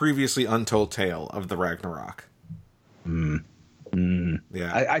a previously untold tale of the Ragnarok. Yeah,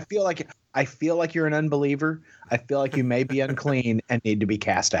 I feel like you're an unbeliever. I feel like you may be unclean and need to be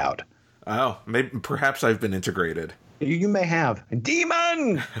cast out. Oh, maybe perhaps I've been integrated. You may have.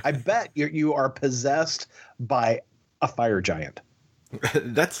 Demon! I bet you are possessed by a fire giant.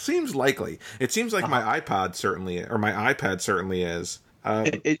 That seems likely. It seems like my iPad certainly is.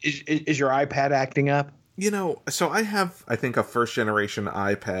 Is your iPad acting up? So I have, I think, a first generation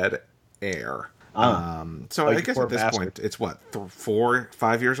iPad Air. So I guess at this point, it's what, 4,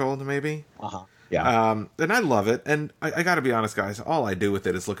 5 years old, maybe? Yeah. And I love it. And I got to be honest, guys, all I do with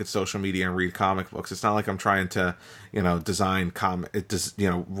it is look at social media and read comic books. It's not like I'm trying to,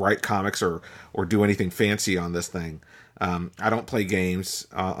 write comics or do anything fancy on this thing. I don't play games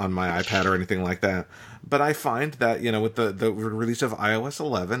on my iPad or anything like that. But I find that, with the release of iOS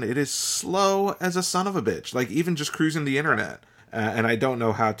 11, it is slow as a son of a bitch. Like, even just cruising the internet. And I don't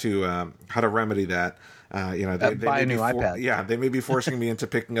know how to remedy that. They buy a new iPad. Yeah, they may be forcing me into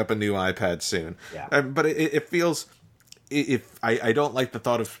picking up a new iPad soon. Yeah. But it feels, if I don't like the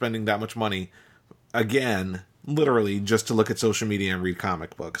thought of spending that much money, again, literally just to look at social media and read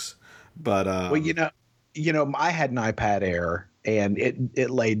comic books. But well, I had an iPad Air, and it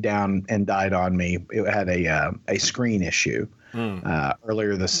laid down and died on me. It had a screen issue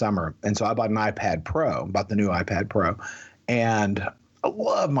earlier this summer, and so I bought an iPad Pro. Bought the new iPad Pro, and I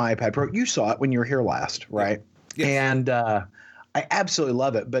love my iPad Pro. You saw it when you were here last, right? Yes. And I absolutely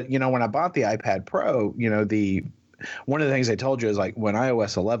love it. But when I bought the iPad Pro, one of the things I told you is, like, when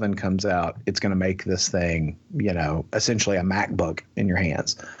iOS 11 comes out, it's going to make this thing, essentially a MacBook in your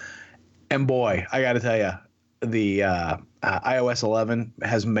hands. And boy, I got to tell you, the iOS 11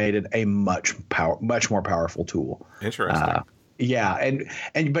 has made it a much more powerful tool. Interesting. Yeah,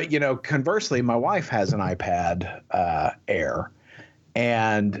 but conversely, my wife has an iPad Air,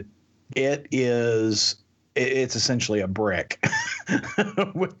 and it's essentially a brick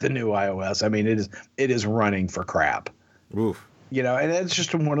with the new iOS. I mean, it is running for crap. Oof. And it's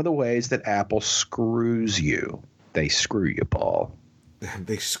just one of the ways that Apple screws you. They screw you, Paul.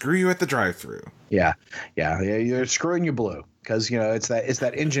 They screw you at the drive-thru. Yeah. They're screwing you blue because it's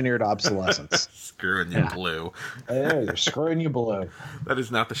that engineered obsolescence. Screwing you blue. Yeah, they're screwing you blue. That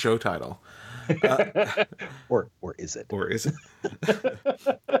is not the show title. Or is it? Or is it?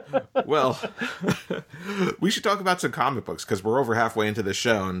 Well, we should talk about some comic books because we're over halfway into the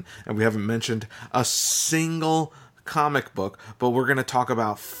show and we haven't mentioned a single comic book, but we're going to talk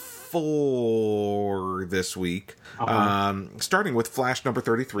about 4 this week. Starting with Flash number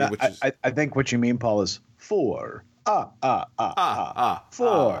 33, which is... I think what you mean, Paul, is 4. 4.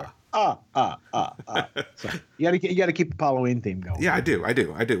 So you got to keep the Halloween theme going. Yeah, I do.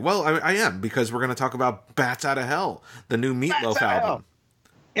 Well, I am, because we're going to talk about Bats Out of Hell, the new Meatloaf album.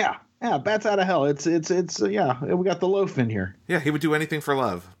 Yeah, Bats Out of Hell. It's we got the loaf in here. Yeah, he would do anything for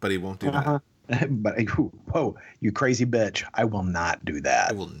love, but he won't do that. But whoa, you crazy bitch! I will not do that.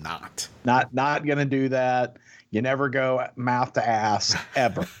 I will not. Not gonna do that. You never go mouth to ass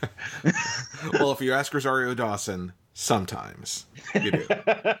ever. Well, if you ask Rosario Dawson, sometimes you do.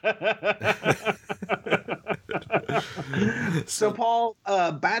 So, Paul,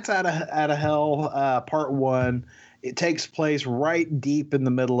 Bats Out of Hell, Part 1. It takes place right deep in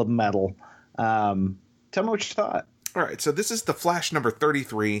the middle of metal. Tell me what you thought. All right, so this is the Flash number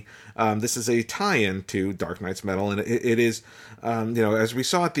 33. This is a tie-in to Dark Knight's Metal, and it is, as we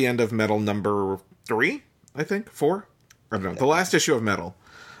saw at the end of Metal number 3, I think, 4? I don't know, the last issue of Metal.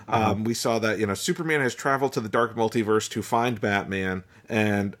 We saw that, Superman has traveled to the Dark Multiverse to find Batman,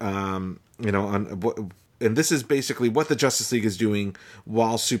 and, and this is basically what the Justice League is doing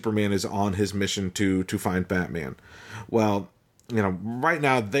while Superman is on his mission to find Batman. Well, right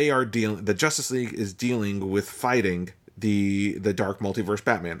now the Justice League is dealing with fighting the Dark Multiverse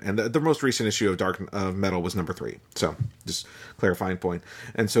Batman, and the most recent issue of Metal was number 3. So just clarifying point.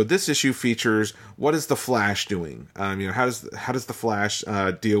 And so this issue features what is the Flash doing? How does the Flash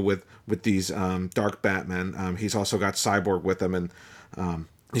deal with these Dark Batmen? He's also got Cyborg with him, and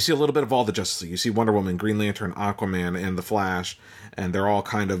you see a little bit of all the Justice League. You see Wonder Woman, Green Lantern, Aquaman, and the Flash, and they're all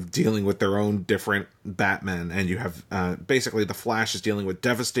kind of dealing with their own different Batmen. And you have basically the Flash is dealing with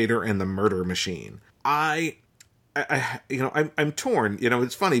Devastator and the Murder Machine. I'm torn.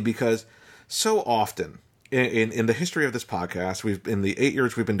 It's funny because so often in the history of this podcast, in the 8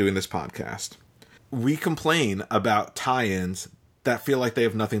 years we've been doing this podcast, we complain about tie-ins that feel like they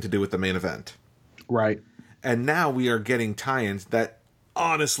have nothing to do with the main event. Right. And now we are getting tie-ins that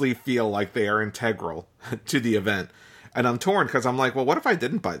honestly feel like they are integral to the event. And I'm torn because I'm like, well, what if I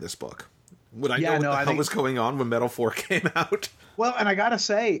didn't buy this book? Would I know what the hell was going on when Metal 4 came out? Well, and I gotta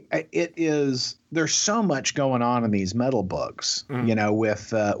say, there's so much going on in these metal books, with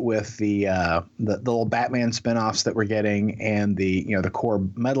the little Batman spinoffs that we're getting and the core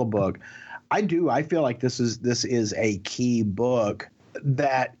metal book. I feel like this is a key book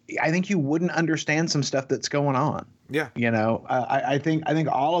that I think you wouldn't understand some stuff that's going on. Yeah. I think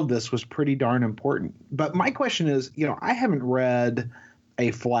all of this was pretty darn important. But my question is, I haven't read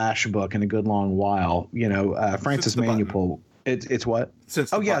a Flash book in a good long while. Francis Manapul. It's what?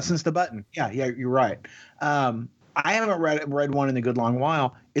 Since the button. Yeah, you're right. I haven't read one in a good long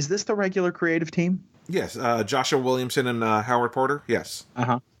while. Is this the regular creative team? Yes, Joshua Williamson and Howard Porter. Yes.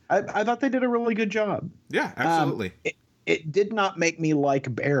 I thought they did a really good job. Yeah, absolutely. It did not make me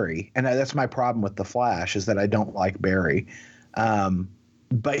like Barry, and that's my problem with the Flash, is that I don't like Barry.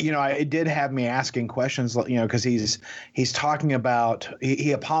 But it did have me asking questions, because he's talking about,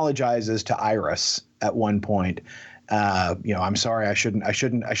 he apologizes to Iris at one point. I'm sorry, I shouldn't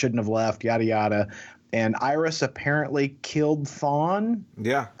have left, yada yada. And Iris apparently killed Thawne.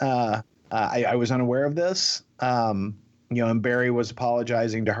 Yeah. I was unaware of this. And Barry was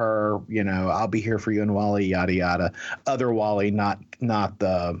apologizing to her, I'll be here for you and Wally, yada yada. Other Wally, not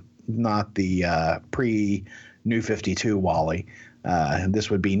the pre New 52 Wally. This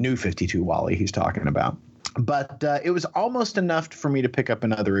would be New 52 Wally he's talking about. But it was almost enough for me to pick up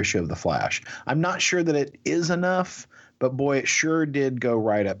another issue of The Flash. I'm not sure that it is enough, but boy, it sure did go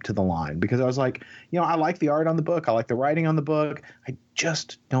right up to the line, because I was like, I like the art on the book. I like the writing on the book. I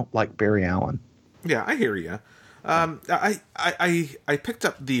just don't like Barry Allen. Yeah, I hear you. I picked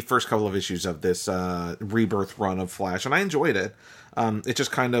up the first couple of issues of this rebirth run of Flash, and I enjoyed it. It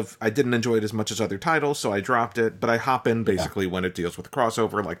just I didn't enjoy it as much as other titles, so I dropped it. But I hop in basically when it deals with a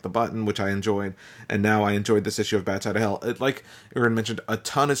crossover, like The Button, which I enjoyed, and now I enjoyed this issue of Bad Side of Hell. Like Aaron mentioned, a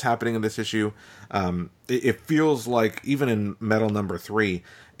ton is happening in this issue. It feels like, even in Metal number 3,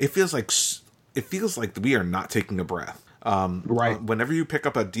 it feels like we are not taking a breath. Right. Whenever you pick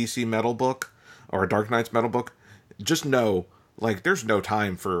up a DC Metal book or a Dark Knights Metal book, just know, there's no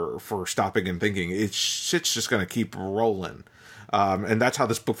time for stopping and thinking. Shit's just going to keep rolling. And that's how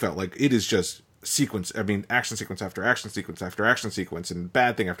this book felt. Like, it is just action sequence after action sequence after action sequence, and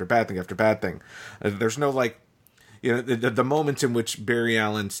bad thing after bad thing after bad thing. There's no, the moments in which Barry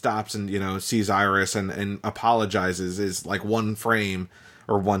Allen stops and, sees Iris and apologizes is like one frame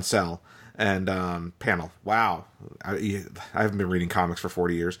or one cell. And panel. Wow. I haven't been reading comics for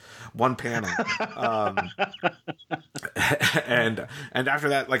 40 years. One panel. And after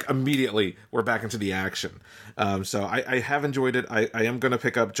that, immediately we're back into the action. So I have enjoyed it. I am going to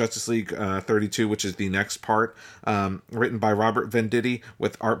pick up Justice League 32, which is the next part, written by Robert Venditti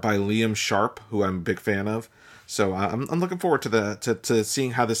with art by Liam Sharp, who I'm a big fan of. So I'm looking forward to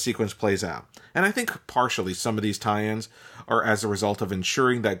seeing how this sequence plays out. And I think partially some of these tie-ins are as a result of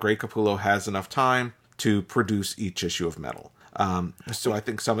ensuring that Greg Capullo has enough time to produce each issue of Metal. So I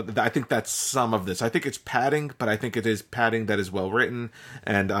think that's some of this. I think it's padding, but I think it is padding that is well written,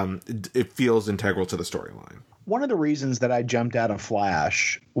 and it feels integral to the storyline. One of the reasons that I jumped out of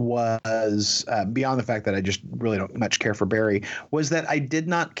Flash was, beyond the fact that I just really don't much care for Barry, was that I did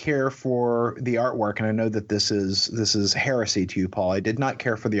not care for the artwork. And I know that this is heresy to you, Paul. I did not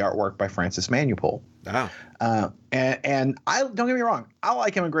care for the artwork by Francis Manapul. Oh. And I don't get me wrong, I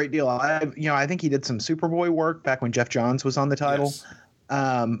like him a great deal. I think he did some Superboy work back when Jeff Johns was on the title. Yes.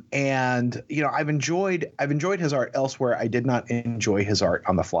 And I've enjoyed his art elsewhere. I did not enjoy his art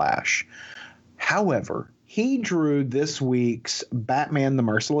on the Flash. However, he drew this week's Batman the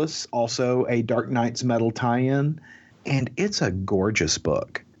Merciless, also a Dark Knights Metal tie-in, and it's a gorgeous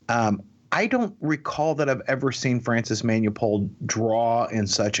book. I don't recall that I've ever seen Francis Manapul draw in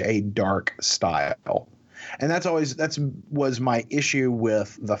such a dark style. And that was my issue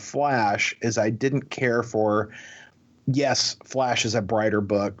with The Flash, is I didn't care for, yes, Flash is a brighter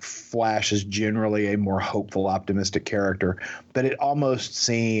book. Flash is generally a more hopeful, optimistic character, but it almost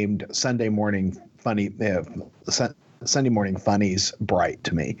seemed Sunday morning funnies bright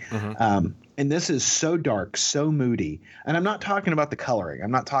to me. Mm-hmm. And this is so dark, so moody. And I'm not talking about the coloring.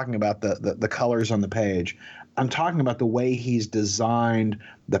 I'm not talking about the colors on the page. I'm talking about the way he's designed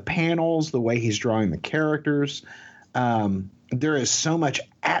the panels, the way he's drawing the characters. There is so much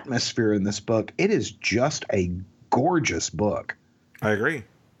atmosphere in this book. It is just a gorgeous book. I agree.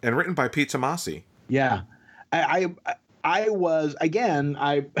 And written by Pete Tomasi. Yeah. I was, again,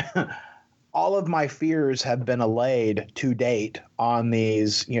 all of my fears have been allayed to date on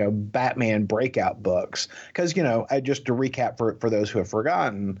these, Batman breakout books. Because, just to recap for those who have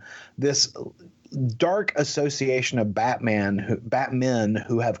forgotten, this dark association of Batmen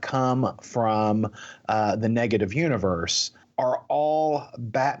who have come from the negative universe are all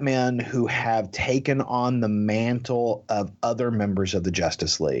Batmen who have taken on the mantle of other members of the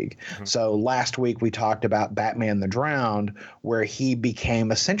Justice League. Mm-hmm. So last week we talked about Batman the Drowned, where he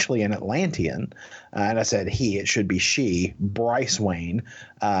became essentially an Atlantean. And I said it should be she. Bryce Wayne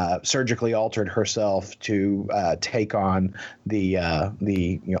surgically altered herself to take on the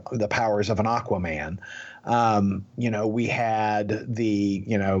powers of an Aquaman. We had the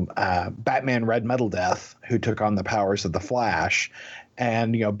Batman Red Metal Death, who took on the powers of the Flash,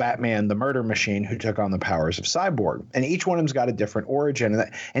 and Batman the Murder Machine, who took on the powers of Cyborg. And each one of them's got a different origin.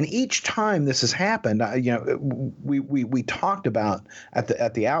 And each time this has happened, we talked about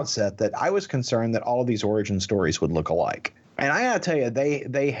at the outset that I was concerned that all of these origin stories would look alike. And I gotta tell you,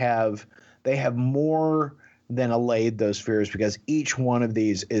 they have more than allayed those fears, because each one of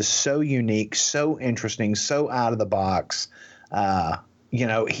these is so unique, so interesting, so out of the box.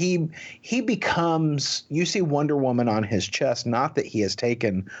 He becomes, you see Wonder Woman on his chest, not that he has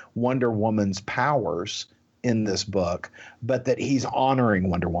taken Wonder Woman's powers in this book, but that he's honoring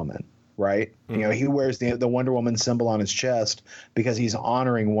Wonder Woman, right? Mm-hmm. He wears the Wonder Woman symbol on his chest because he's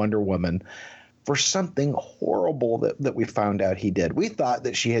honoring Wonder Woman for something horrible that we found out he did. We thought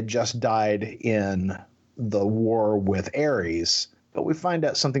that she had just died in the war with Ares, but we find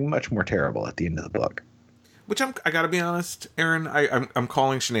out something much more terrible at the end of the book. Which I gotta be honest, Aaron, I'm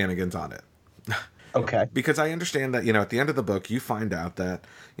calling shenanigans on it. Okay. Because I understand that, at the end of the book, you find out that,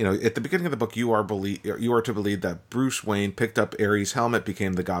 at the beginning of the book, you are to believe that Bruce Wayne picked up Ares' helmet,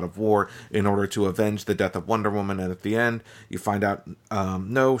 became the god of war in order to avenge the death of Wonder Woman. And at the end, you find out,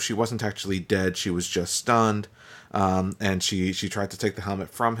 no, she wasn't actually dead. She was just stunned. And she tried to take the helmet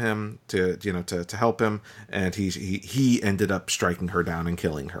from him to help him. And he ended up striking her down and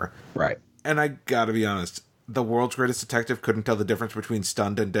killing her. Right. And I gotta be honest, the world's greatest detective couldn't tell the difference between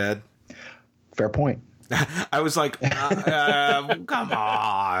stunned and dead. Fair point. I was like, come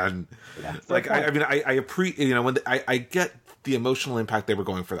on. Yeah, like, I appreciate, when I get the emotional impact they were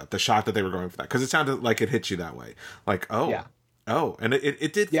going for that, the shot that they were going for that, because it sounded like it hit you that way. Like, and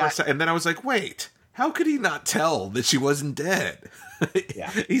it did. Yeah. And then I was like, wait, how could he not tell that she wasn't dead? Yeah.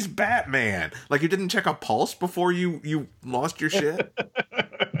 He's Batman. Like, you didn't check a pulse before you lost your shit?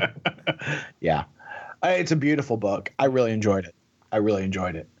 Yeah. It's a beautiful book. I really enjoyed it.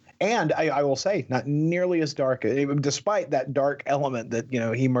 And I will say, not nearly as dark, despite that dark element that,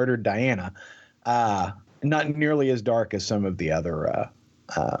 he murdered Diana, not nearly as dark as some of the other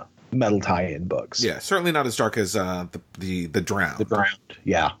metal tie-in books. Yeah, certainly not as dark as the Drowned. The Drowned,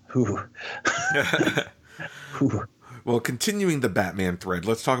 yeah. Well, continuing the Batman thread,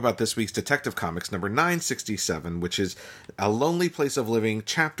 let's talk about this week's Detective Comics number 967, which is A Lonely Place of Living,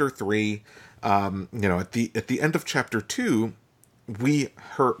 Chapter 3. At the end of Chapter 2, we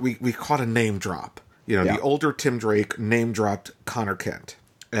caught a name drop. The older Tim Drake name dropped Connor Kent.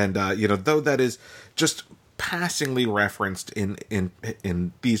 And, though that is just passingly referenced in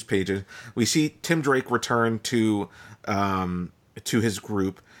these pages, we see Tim Drake return to his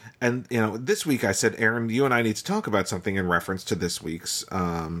group. And, this week I said, Aaron, you and I need to talk about something in reference to this week's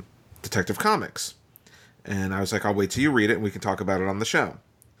Detective Comics. And I was like, I'll wait till you read it and we can talk about it on the show.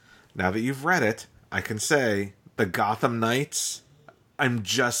 Now that you've read it, I can say the Gotham Knights, I'm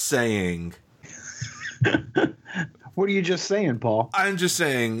just saying. What are you just saying, Paul? I'm just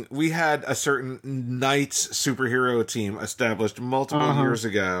saying we had a certain Knights superhero team established multiple years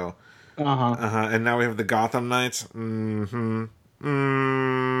ago. And now we have the Gotham Knights. Mm-hmm.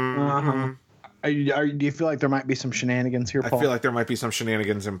 Do you feel like there might be some shenanigans here, Paul? I feel like there might be some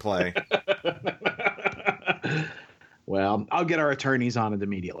shenanigans in play. Well, I'll get our attorneys on it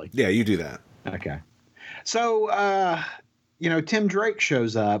immediately. Yeah, you do that. Okay. So, Tim Drake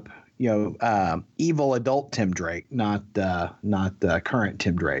shows up, evil adult Tim Drake, not current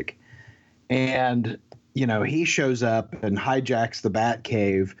Tim Drake. And, he shows up and hijacks the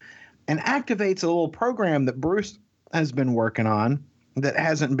Batcave and activates a little program that Bruce has been working on that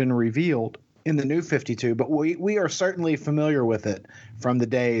hasn't been revealed in the New 52, but we are certainly familiar with it from the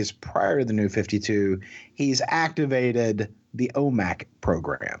days prior to the New 52. He's activated the OMAC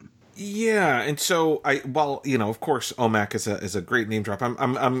program. Yeah, and so of course, OMAC is a great name drop.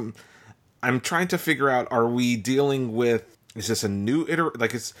 I'm trying to figure out: are we dealing with? Is this a new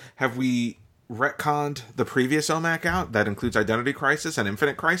have we retconned the previous OMAC out that includes Identity Crisis and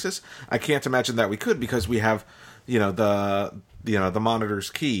Infinite Crisis? I can't imagine that we could, because we have the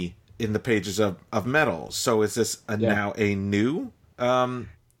Monitor's key in the pages of Metal. So is this now a new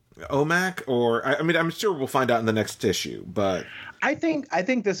OMAC, or I'm sure we'll find out in the next issue, but I think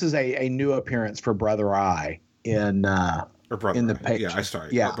this is a new appearance for Brother Eye in the page. Yeah, I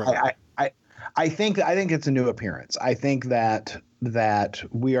started. Yeah, I think it's a new appearance. I think that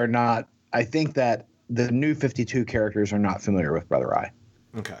we are not. I think that the new 52 characters are not familiar with Brother Eye.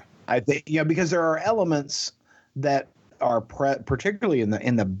 Okay. I think because there are elements that are particularly in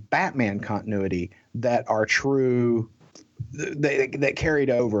the Batman continuity that are true that carried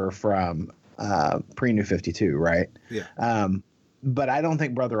over from pre New 52, right? Yeah. But I don't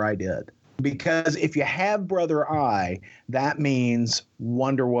think Brother Eye did. Because if you have Brother Eye, that means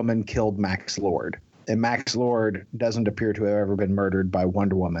Wonder Woman killed Max Lord. And Max Lord doesn't appear to have ever been murdered by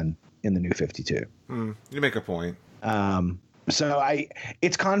Wonder Woman in the New 52. You make a point. So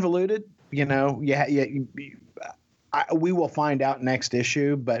it's convoluted, you know. We will find out next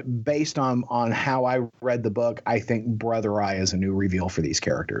issue, but based on how I read the book, I think Brother Eye is a new reveal for these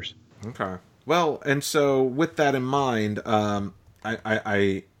characters. Okay. Well, and so with that in mind,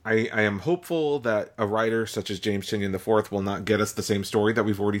 I am hopeful that a writer such as James Tynion IV will not get us the same story that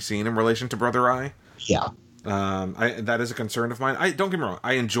we've already seen in relation to Brother Eye. Yeah. That is a concern of mine. Don't get me wrong.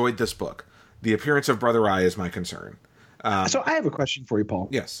 I enjoyed this book. The appearance of Brother Eye is my concern. So I have a question for you, Paul.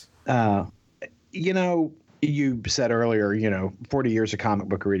 Yes. You know, you said earlier, 40 years of comic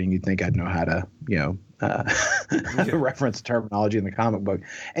book reading, you'd think I'd know how to, reference terminology in the comic book.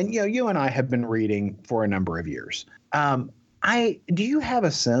 And, you and I have been reading for a number of years. Do you have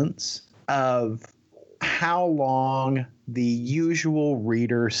a sense of how long the usual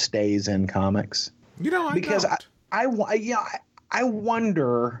reader stays in comics? Because I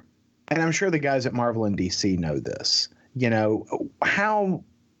wonder, and I'm sure the guys at Marvel and DC know this,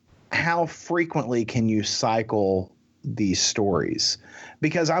 how frequently can you cycle these stories?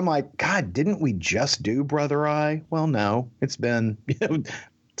 Because I'm like, God, didn't we just do Brother Eye? Well, no, it's been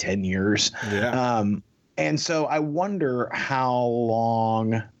 10 years. Yeah. And so I wonder how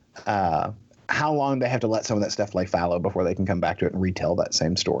long they have to let some of that stuff lay fallow before they can come back to it and retell that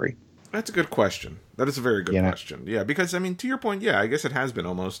same story. That's a good question. That is a very good question. Yeah, because, to your point, I guess it has been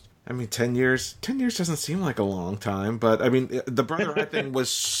almost, 10 years. 10 years doesn't seem like a long time, but, the Brother Eye thing was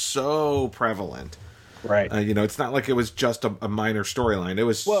so prevalent. Right. It's not like it was just a minor storyline. It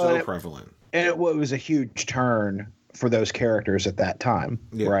was so prevalent. And it was a huge turn for those characters at that time,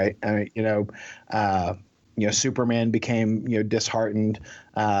 right? Superman became, disheartened.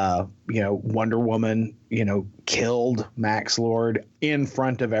 Wonder Woman, killed Max Lord in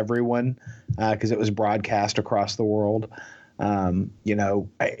front of everyone because it was broadcast across the world.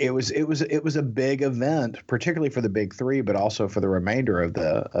 It was a big event, particularly for the big three, but also for the remainder of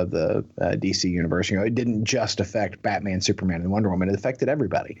the DC universe. It didn't just affect Batman, Superman, and Wonder Woman; it affected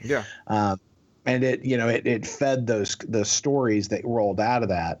everybody. Yeah. And it fed those stories that rolled out of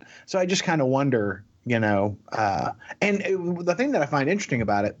that. So I just kind of wonder, the thing that I find interesting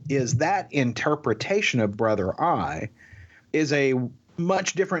about it is that interpretation of Brother Eye is a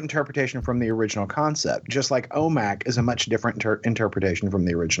much different interpretation from the original concept, just like OMAC is a much different interpretation from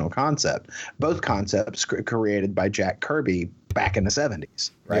the original concept. Both concepts created by Jack Kirby back in the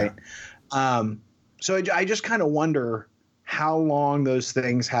 70s, right? Yeah. So I just kind of wonder how long those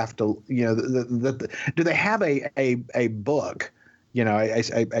things have to, do they have a book,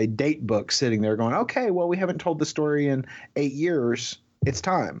 a date book sitting there going, okay, well, we haven't told the story in 8 years. It's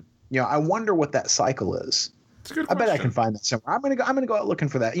time. I wonder what that cycle is. It's a good question. I bet I can find that somewhere. I'm gonna go out looking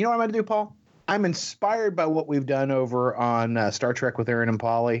for that. You know what I'm gonna do, Paul? I'm inspired by what we've done over on Star Trek with Aaron and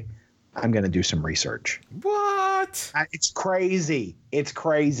Polly. I'm gonna do some research. What? It's crazy. It's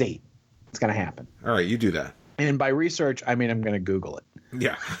crazy. It's gonna happen. All right, you do that. And by research, I mean I'm gonna Google it.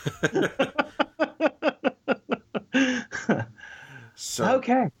 Yeah.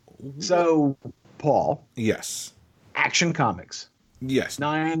 Okay. So, Paul. Yes. Action Comics. Yes.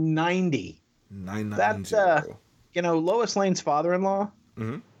 990. 990. That's Lois Lane's father-in-law.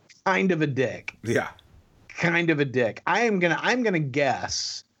 Mm-hmm. Kind of a dick. Yeah. Kind of a dick. I'm gonna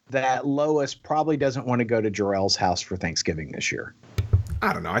guess that Lois probably doesn't want to go to Jor-El's house for Thanksgiving this year.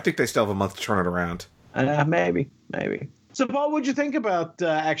 I don't know. I think they still have a month to turn it around. Maybe. So, Paul, what'd you think about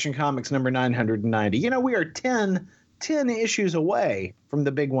Action Comics number 990? We are 10 issues away from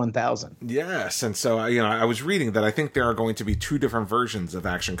the big 1,000. Yes, and so I was reading that I think there are going to be two different versions of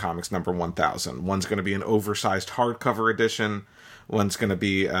Action Comics number 1,000. One's going to be an oversized hardcover edition. One's going to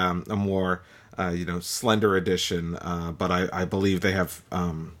be a more slender edition. But I believe they have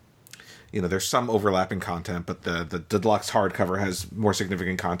there's some overlapping content, but the deluxe hardcover has more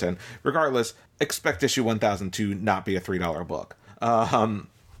significant content. Regardless, expect issue 1,000 to not be a $3 book.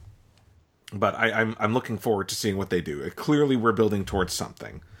 But I'm looking forward to seeing what they do. Clearly, we're building towards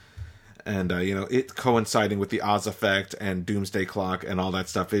something. And, it coinciding with the Oz Effect and Doomsday Clock and all that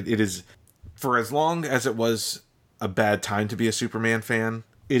stuff, it is, for as long as it was a bad time to be a Superman fan,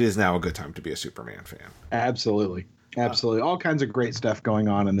 it is now a good time to be a Superman fan. Absolutely. Absolutely. All kinds of great stuff going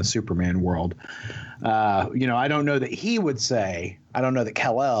on in the Superman world. I don't know that he would say, I don't know that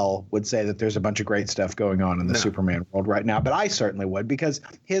Kal-El would say that there's a bunch of great stuff going on in the Superman world right now, but I certainly would, because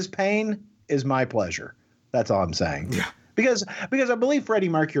his pain is my pleasure. That's all I'm saying. Yeah. Because I believe Freddie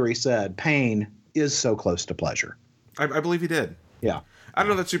Mercury said pain is so close to pleasure. I believe he did. Yeah. I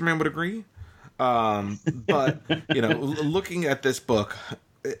don't know that Superman would agree. But, looking at this book,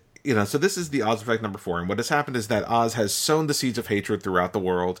 so this is the Oz Effect #4, and what has happened is that Oz has sown the seeds of hatred throughout the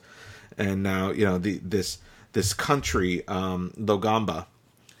world, and now this country, Logamba,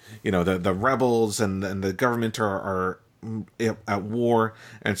 the rebels and the government are at war,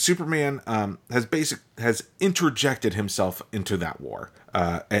 and Superman has interjected himself into that war,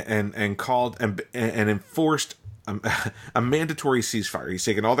 and called and enforced a mandatory ceasefire. He's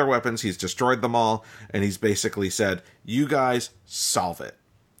taken all their weapons, he's destroyed them all, and he's basically said, "You guys solve it."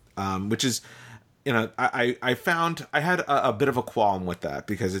 Which is, I found I had a bit of a qualm with that,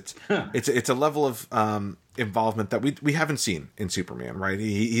 because it's a level of involvement that we haven't seen in Superman, right?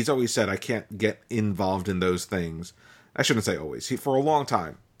 He's always said, I can't get involved in those things. I shouldn't say always. For a long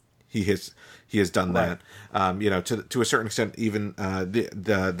time, he has done right. that. To a certain extent, even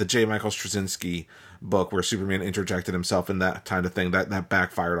the J. Michael Straczynski book, where Superman interjected himself in that kind of thing, that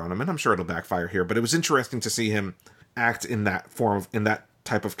backfired on him, and I'm sure it'll backfire here. But it was interesting to see him act in that form, in that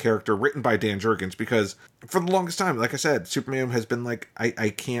type of character, written by Dan Jurgens, because for the longest time, like I said, Superman has been like,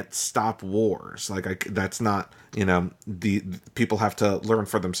 I can't stop wars. Like, that's not, the people have to learn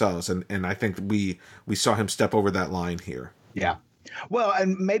for themselves, and I think we saw him step over that line here. Yeah. Well,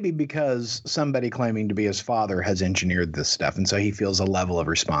 and maybe because somebody claiming to be his father has engineered this stuff, and so he feels a level of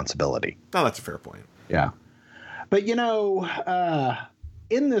responsibility. Oh, that's a fair point. Yeah. But,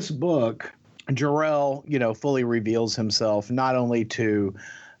 in this book, Jor-El, fully reveals himself not only to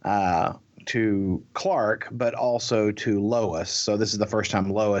Clark, but also to Lois. So this is the first time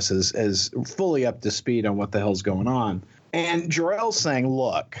Lois is fully up to speed on what the hell's going on. And Jor-El's saying,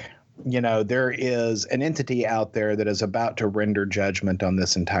 look, there is an entity out there that is about to render judgment on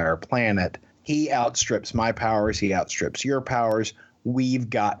this entire planet. He outstrips my powers. He outstrips your powers. We've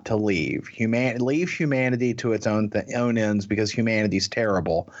got to leave. Leave humanity to its own ends, because humanity's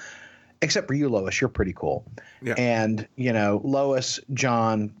terrible. Except for you, Lois, you're pretty cool. Yeah. And, Lois,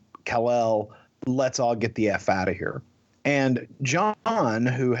 John, Kal-El, let's all get the F out of here. And John,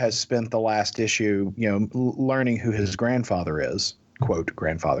 who has spent the last issue, learning who his grandfather is, quote,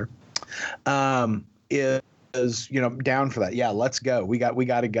 grandfather, is down for that. Yeah, let's go. We got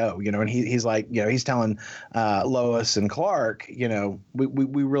to go. And he's like, he's telling Lois and Clark,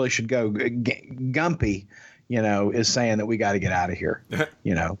 we really should go. Gumpy, is saying that we got to get out of here.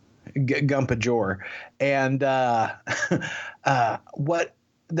 Gumpa-Jor. And what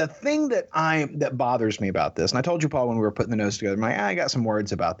the thing that bothers me about this, and I told you, Paul, when we were putting the notes together, I got some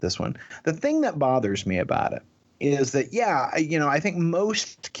words about this one. The thing that bothers me about it is that, I think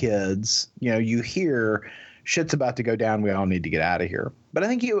most kids, you hear shit's about to go down, we all need to get out of here. But I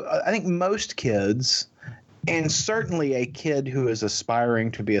think most kids, and certainly a kid who is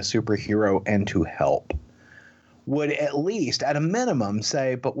aspiring to be a superhero and to help, would at least, at a minimum,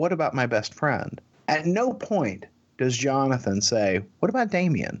 say, but what about my best friend? At no point does Jonathan say, what about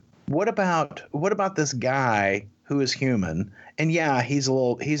Damian? What about this guy who is human? And yeah, he's a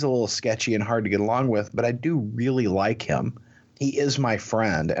little sketchy and hard to get along with, but I do really like him. He is my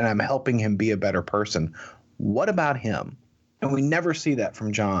friend, and I'm helping him be a better person. What about him? And we never see that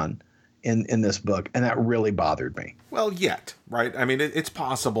from John in this book, and that really bothered me. Well, yet, right? I mean, it's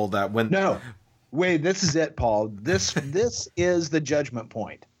possible that when... No. Wait, this is it, Paul. This is the judgment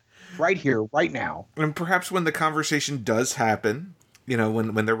point. Right here, right now. And perhaps when the conversation does happen,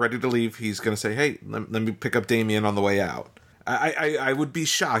 when they're ready to leave, he's going to say, hey, let me pick up Damian on the way out. I would be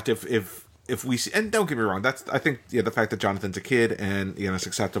shocked if we see, and don't get me wrong, that's, I think, the fact that Jonathan's a kid and, it's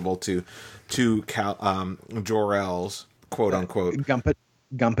acceptable to Jor-El's, quote unquote.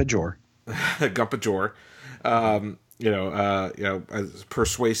 Gumpa-Jor. Gumpa-Jor. As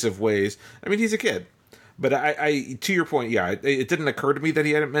persuasive ways. I mean, he's a kid. But I to your point, yeah, it didn't occur to me that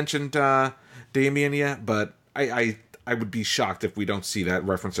he hadn't mentioned Damian yet, but I would be shocked if we don't see that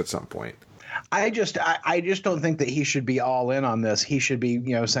reference at some point. I just don't think that he should be all in on this. He should be,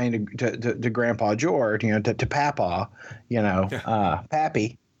 saying to Grandpa Jor, to Papa,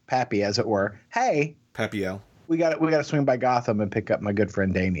 Pappy, as it were, hey, Pappy-El, we got to swing by Gotham and pick up my good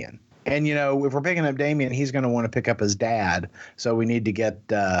friend Damian. And, if we're picking up Damian, he's going to want to pick up his dad. So we need to get,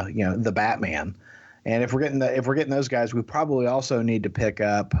 the Batman. And if we're getting those guys, we probably also need to pick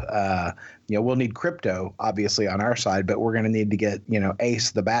up. We'll need Crypto obviously on our side, but we're going to need to get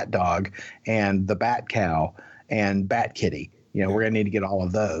Ace the Bat Dog and the Bat Cow and Bat Kitty. We're going to need to get all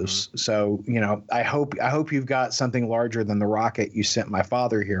of those. So, I hope you've got something larger than the rocket you sent my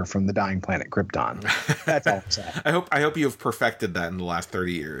father here from the dying planet Krypton. That's all I'm saying. I hope you have perfected that in the last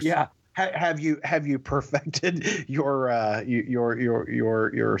 30 years. Yeah. Have you perfected your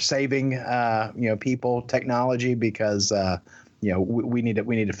saving people technology, because we need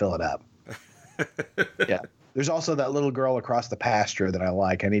to fill it up. Yeah. There's also that little girl across the pasture that I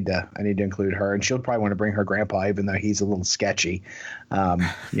like. I need to include her, and she'll probably want to bring her grandpa, even though he's a little sketchy.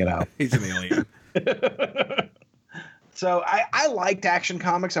 He's an alien. So I liked Action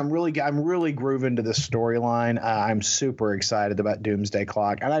Comics. I'm really grooving to this storyline. I'm super excited about Doomsday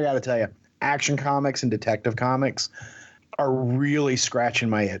Clock, and I got to tell you, Action Comics and Detective Comics are really scratching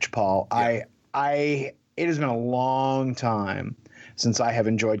my itch, Paul. Yeah. It has been a long time since I have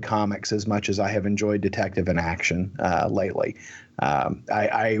enjoyed comics as much as I have enjoyed Detective and Action lately.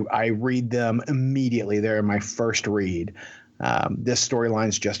 I read them immediately. They're my first read. This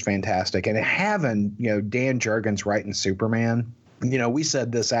storyline's just fantastic. And having, Dan Jurgens writing Superman, we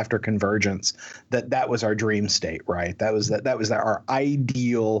said this after Convergence, that was our dream state, right? That was our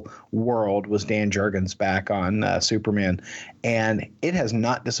ideal world, was Dan Jurgens back on Superman. And it has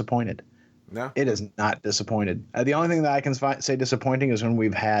not disappointed. No, it is not disappointed. The only thing that I can say disappointing is when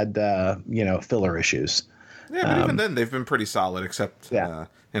we've had, filler issues. Yeah, but even then they've been pretty solid, except,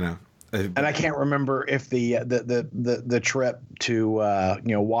 And I can't remember if the trip to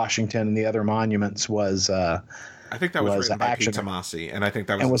Washington and the other monuments was. I think that was written by Pete Tomasi, and I think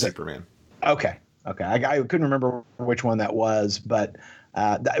that was Superman. Okay. I couldn't remember which one that was, but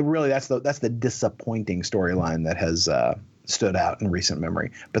that's the disappointing storyline that has stood out in recent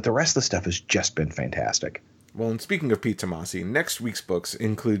memory. But the rest of the stuff has just been fantastic. Well, and speaking of Pete Tomasi, next week's books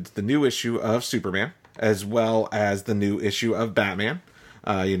includes the new issue of Superman, as well as the new issue of Batman.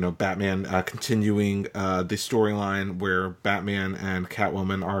 Batman continuing the storyline where Batman and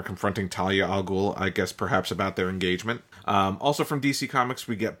Catwoman are confronting Talia al Ghul, I guess perhaps about their engagement. Also from DC Comics,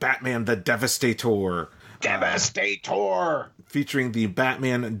 we get Batman the Devastator. Featuring the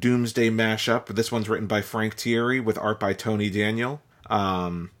Batman Doomsday mashup. This one's written by Frank Thierry with art by Tony Daniel.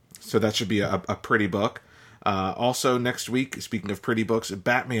 So that should be a pretty book. Also next week, speaking of pretty books,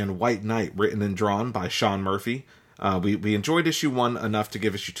 Batman White Knight, written and drawn by Sean Murphy. We enjoyed issue 1 enough to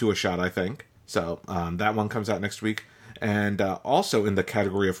give issue 2 a shot, I think. So that one comes out next week. And also in the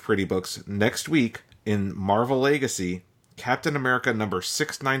category of pretty books, next week in Marvel Legacy, Captain America number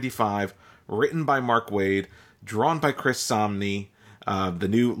 695, written by Mark Waid, drawn by Chris Samnee, the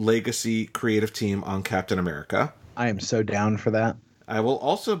new Legacy creative team on Captain America. I am so down for that. I will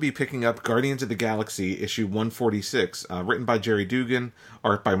also be picking up Guardians of the Galaxy issue 146, written by Jerry Dugan,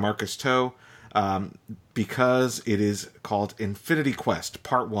 art by Marcus Toe, because it is called Infinity Quest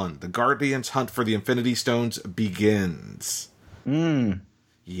Part 1. The Guardians' hunt for the Infinity Stones begins.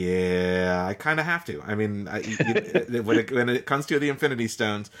 Yeah, I kind of have to. I mean, when it comes to the Infinity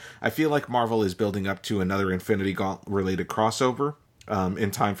Stones, I feel like Marvel is building up to another Infinity Gauntlet-related crossover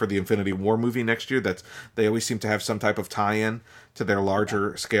in time for the Infinity War movie next year. They always seem to have some type of tie-in to their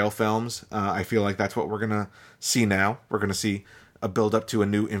larger scale films. I feel like that's what we're going to see now. We're going to see a build-up to a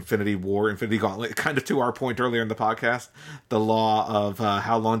new Infinity War, Infinity Gauntlet, kind of to our point earlier in the podcast, the law of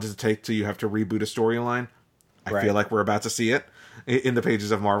how long does it take till you have to reboot a storyline. I feel like we're about to see it in the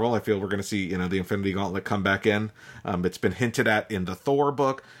pages of Marvel. I feel we're going to see, the Infinity Gauntlet come back in. It's been hinted at in the Thor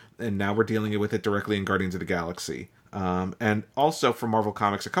book, and now we're dealing with it directly in Guardians of the Galaxy. And also for Marvel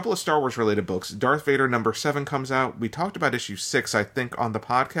Comics, a couple of Star Wars related books. Darth Vader number 7 comes out. We talked about issue 6, I think, on the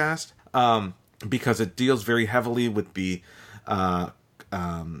podcast, because it deals very heavily with the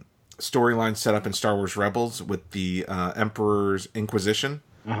storyline set up in Star Wars Rebels with the Emperor's Inquisition,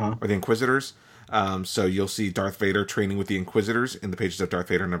 or the Inquisitors. So you'll see Darth Vader training with the Inquisitors in the pages of Darth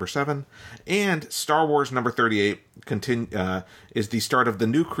Vader number 7. And Star Wars number 38 is the start of the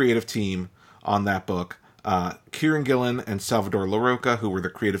new creative team on that book. Kieran Gillen and Salvador Larroca, who were the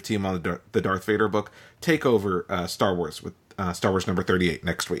creative team on the Darth Vader book, take over Star Wars with Star Wars number 38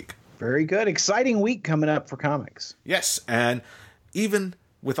 next week. Very good. Exciting week coming up for comics. Yes, and even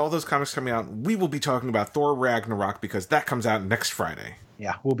with all those comics coming out, we will be talking about Thor Ragnarok because that comes out next Friday.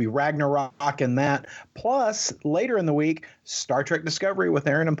 Yeah, we'll be Ragnarok in that. Plus, later in the week, Star Trek Discovery with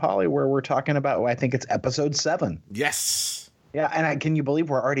Aaron and Polly, where we're talking about, I think it's episode 7. Yes. Yeah, and can you believe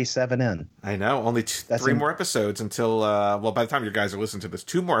we're already 7 in? I know. Only 3 more episodes until, by the time you guys are listening to this,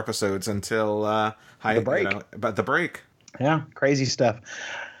 2 more episodes until the break. About the break. Yeah, crazy stuff.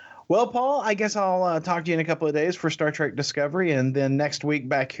 Well, Paul, I guess I'll talk to you in a couple of days for Star Trek Discovery, and then next week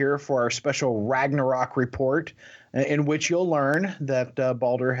back here for our special Ragnarok report, in which you'll learn that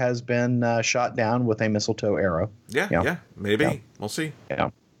Balder has been shot down with a mistletoe arrow. Yeah, maybe. Yeah. We'll see. Yeah.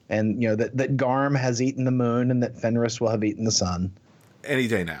 And, that Garm has eaten the moon and that Fenris will have eaten the sun. Any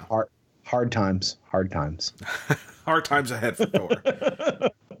day now. Hard times. Hard times ahead for Thor.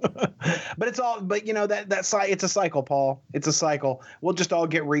 But it's a cycle, Paul. It's a cycle. We'll just all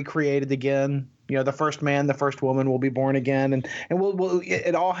get recreated again. The first man, the first woman will be born again, and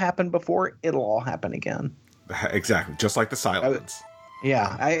it all happened before. It'll all happen again. Exactly, just like the Cylons.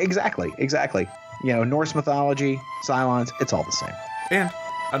 Exactly. Norse mythology, Cylons, it's all the same. And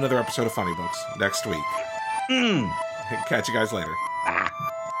another episode of Funny Books next week. Catch you guys later.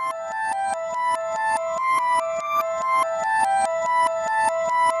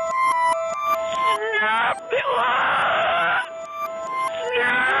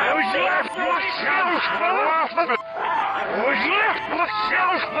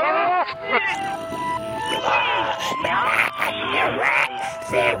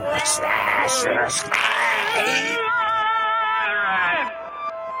 There was Lazarus.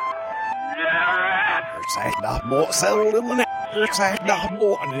 Saya dah bawa sel ni. Saya dah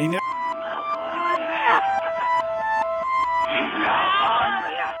bawa ni.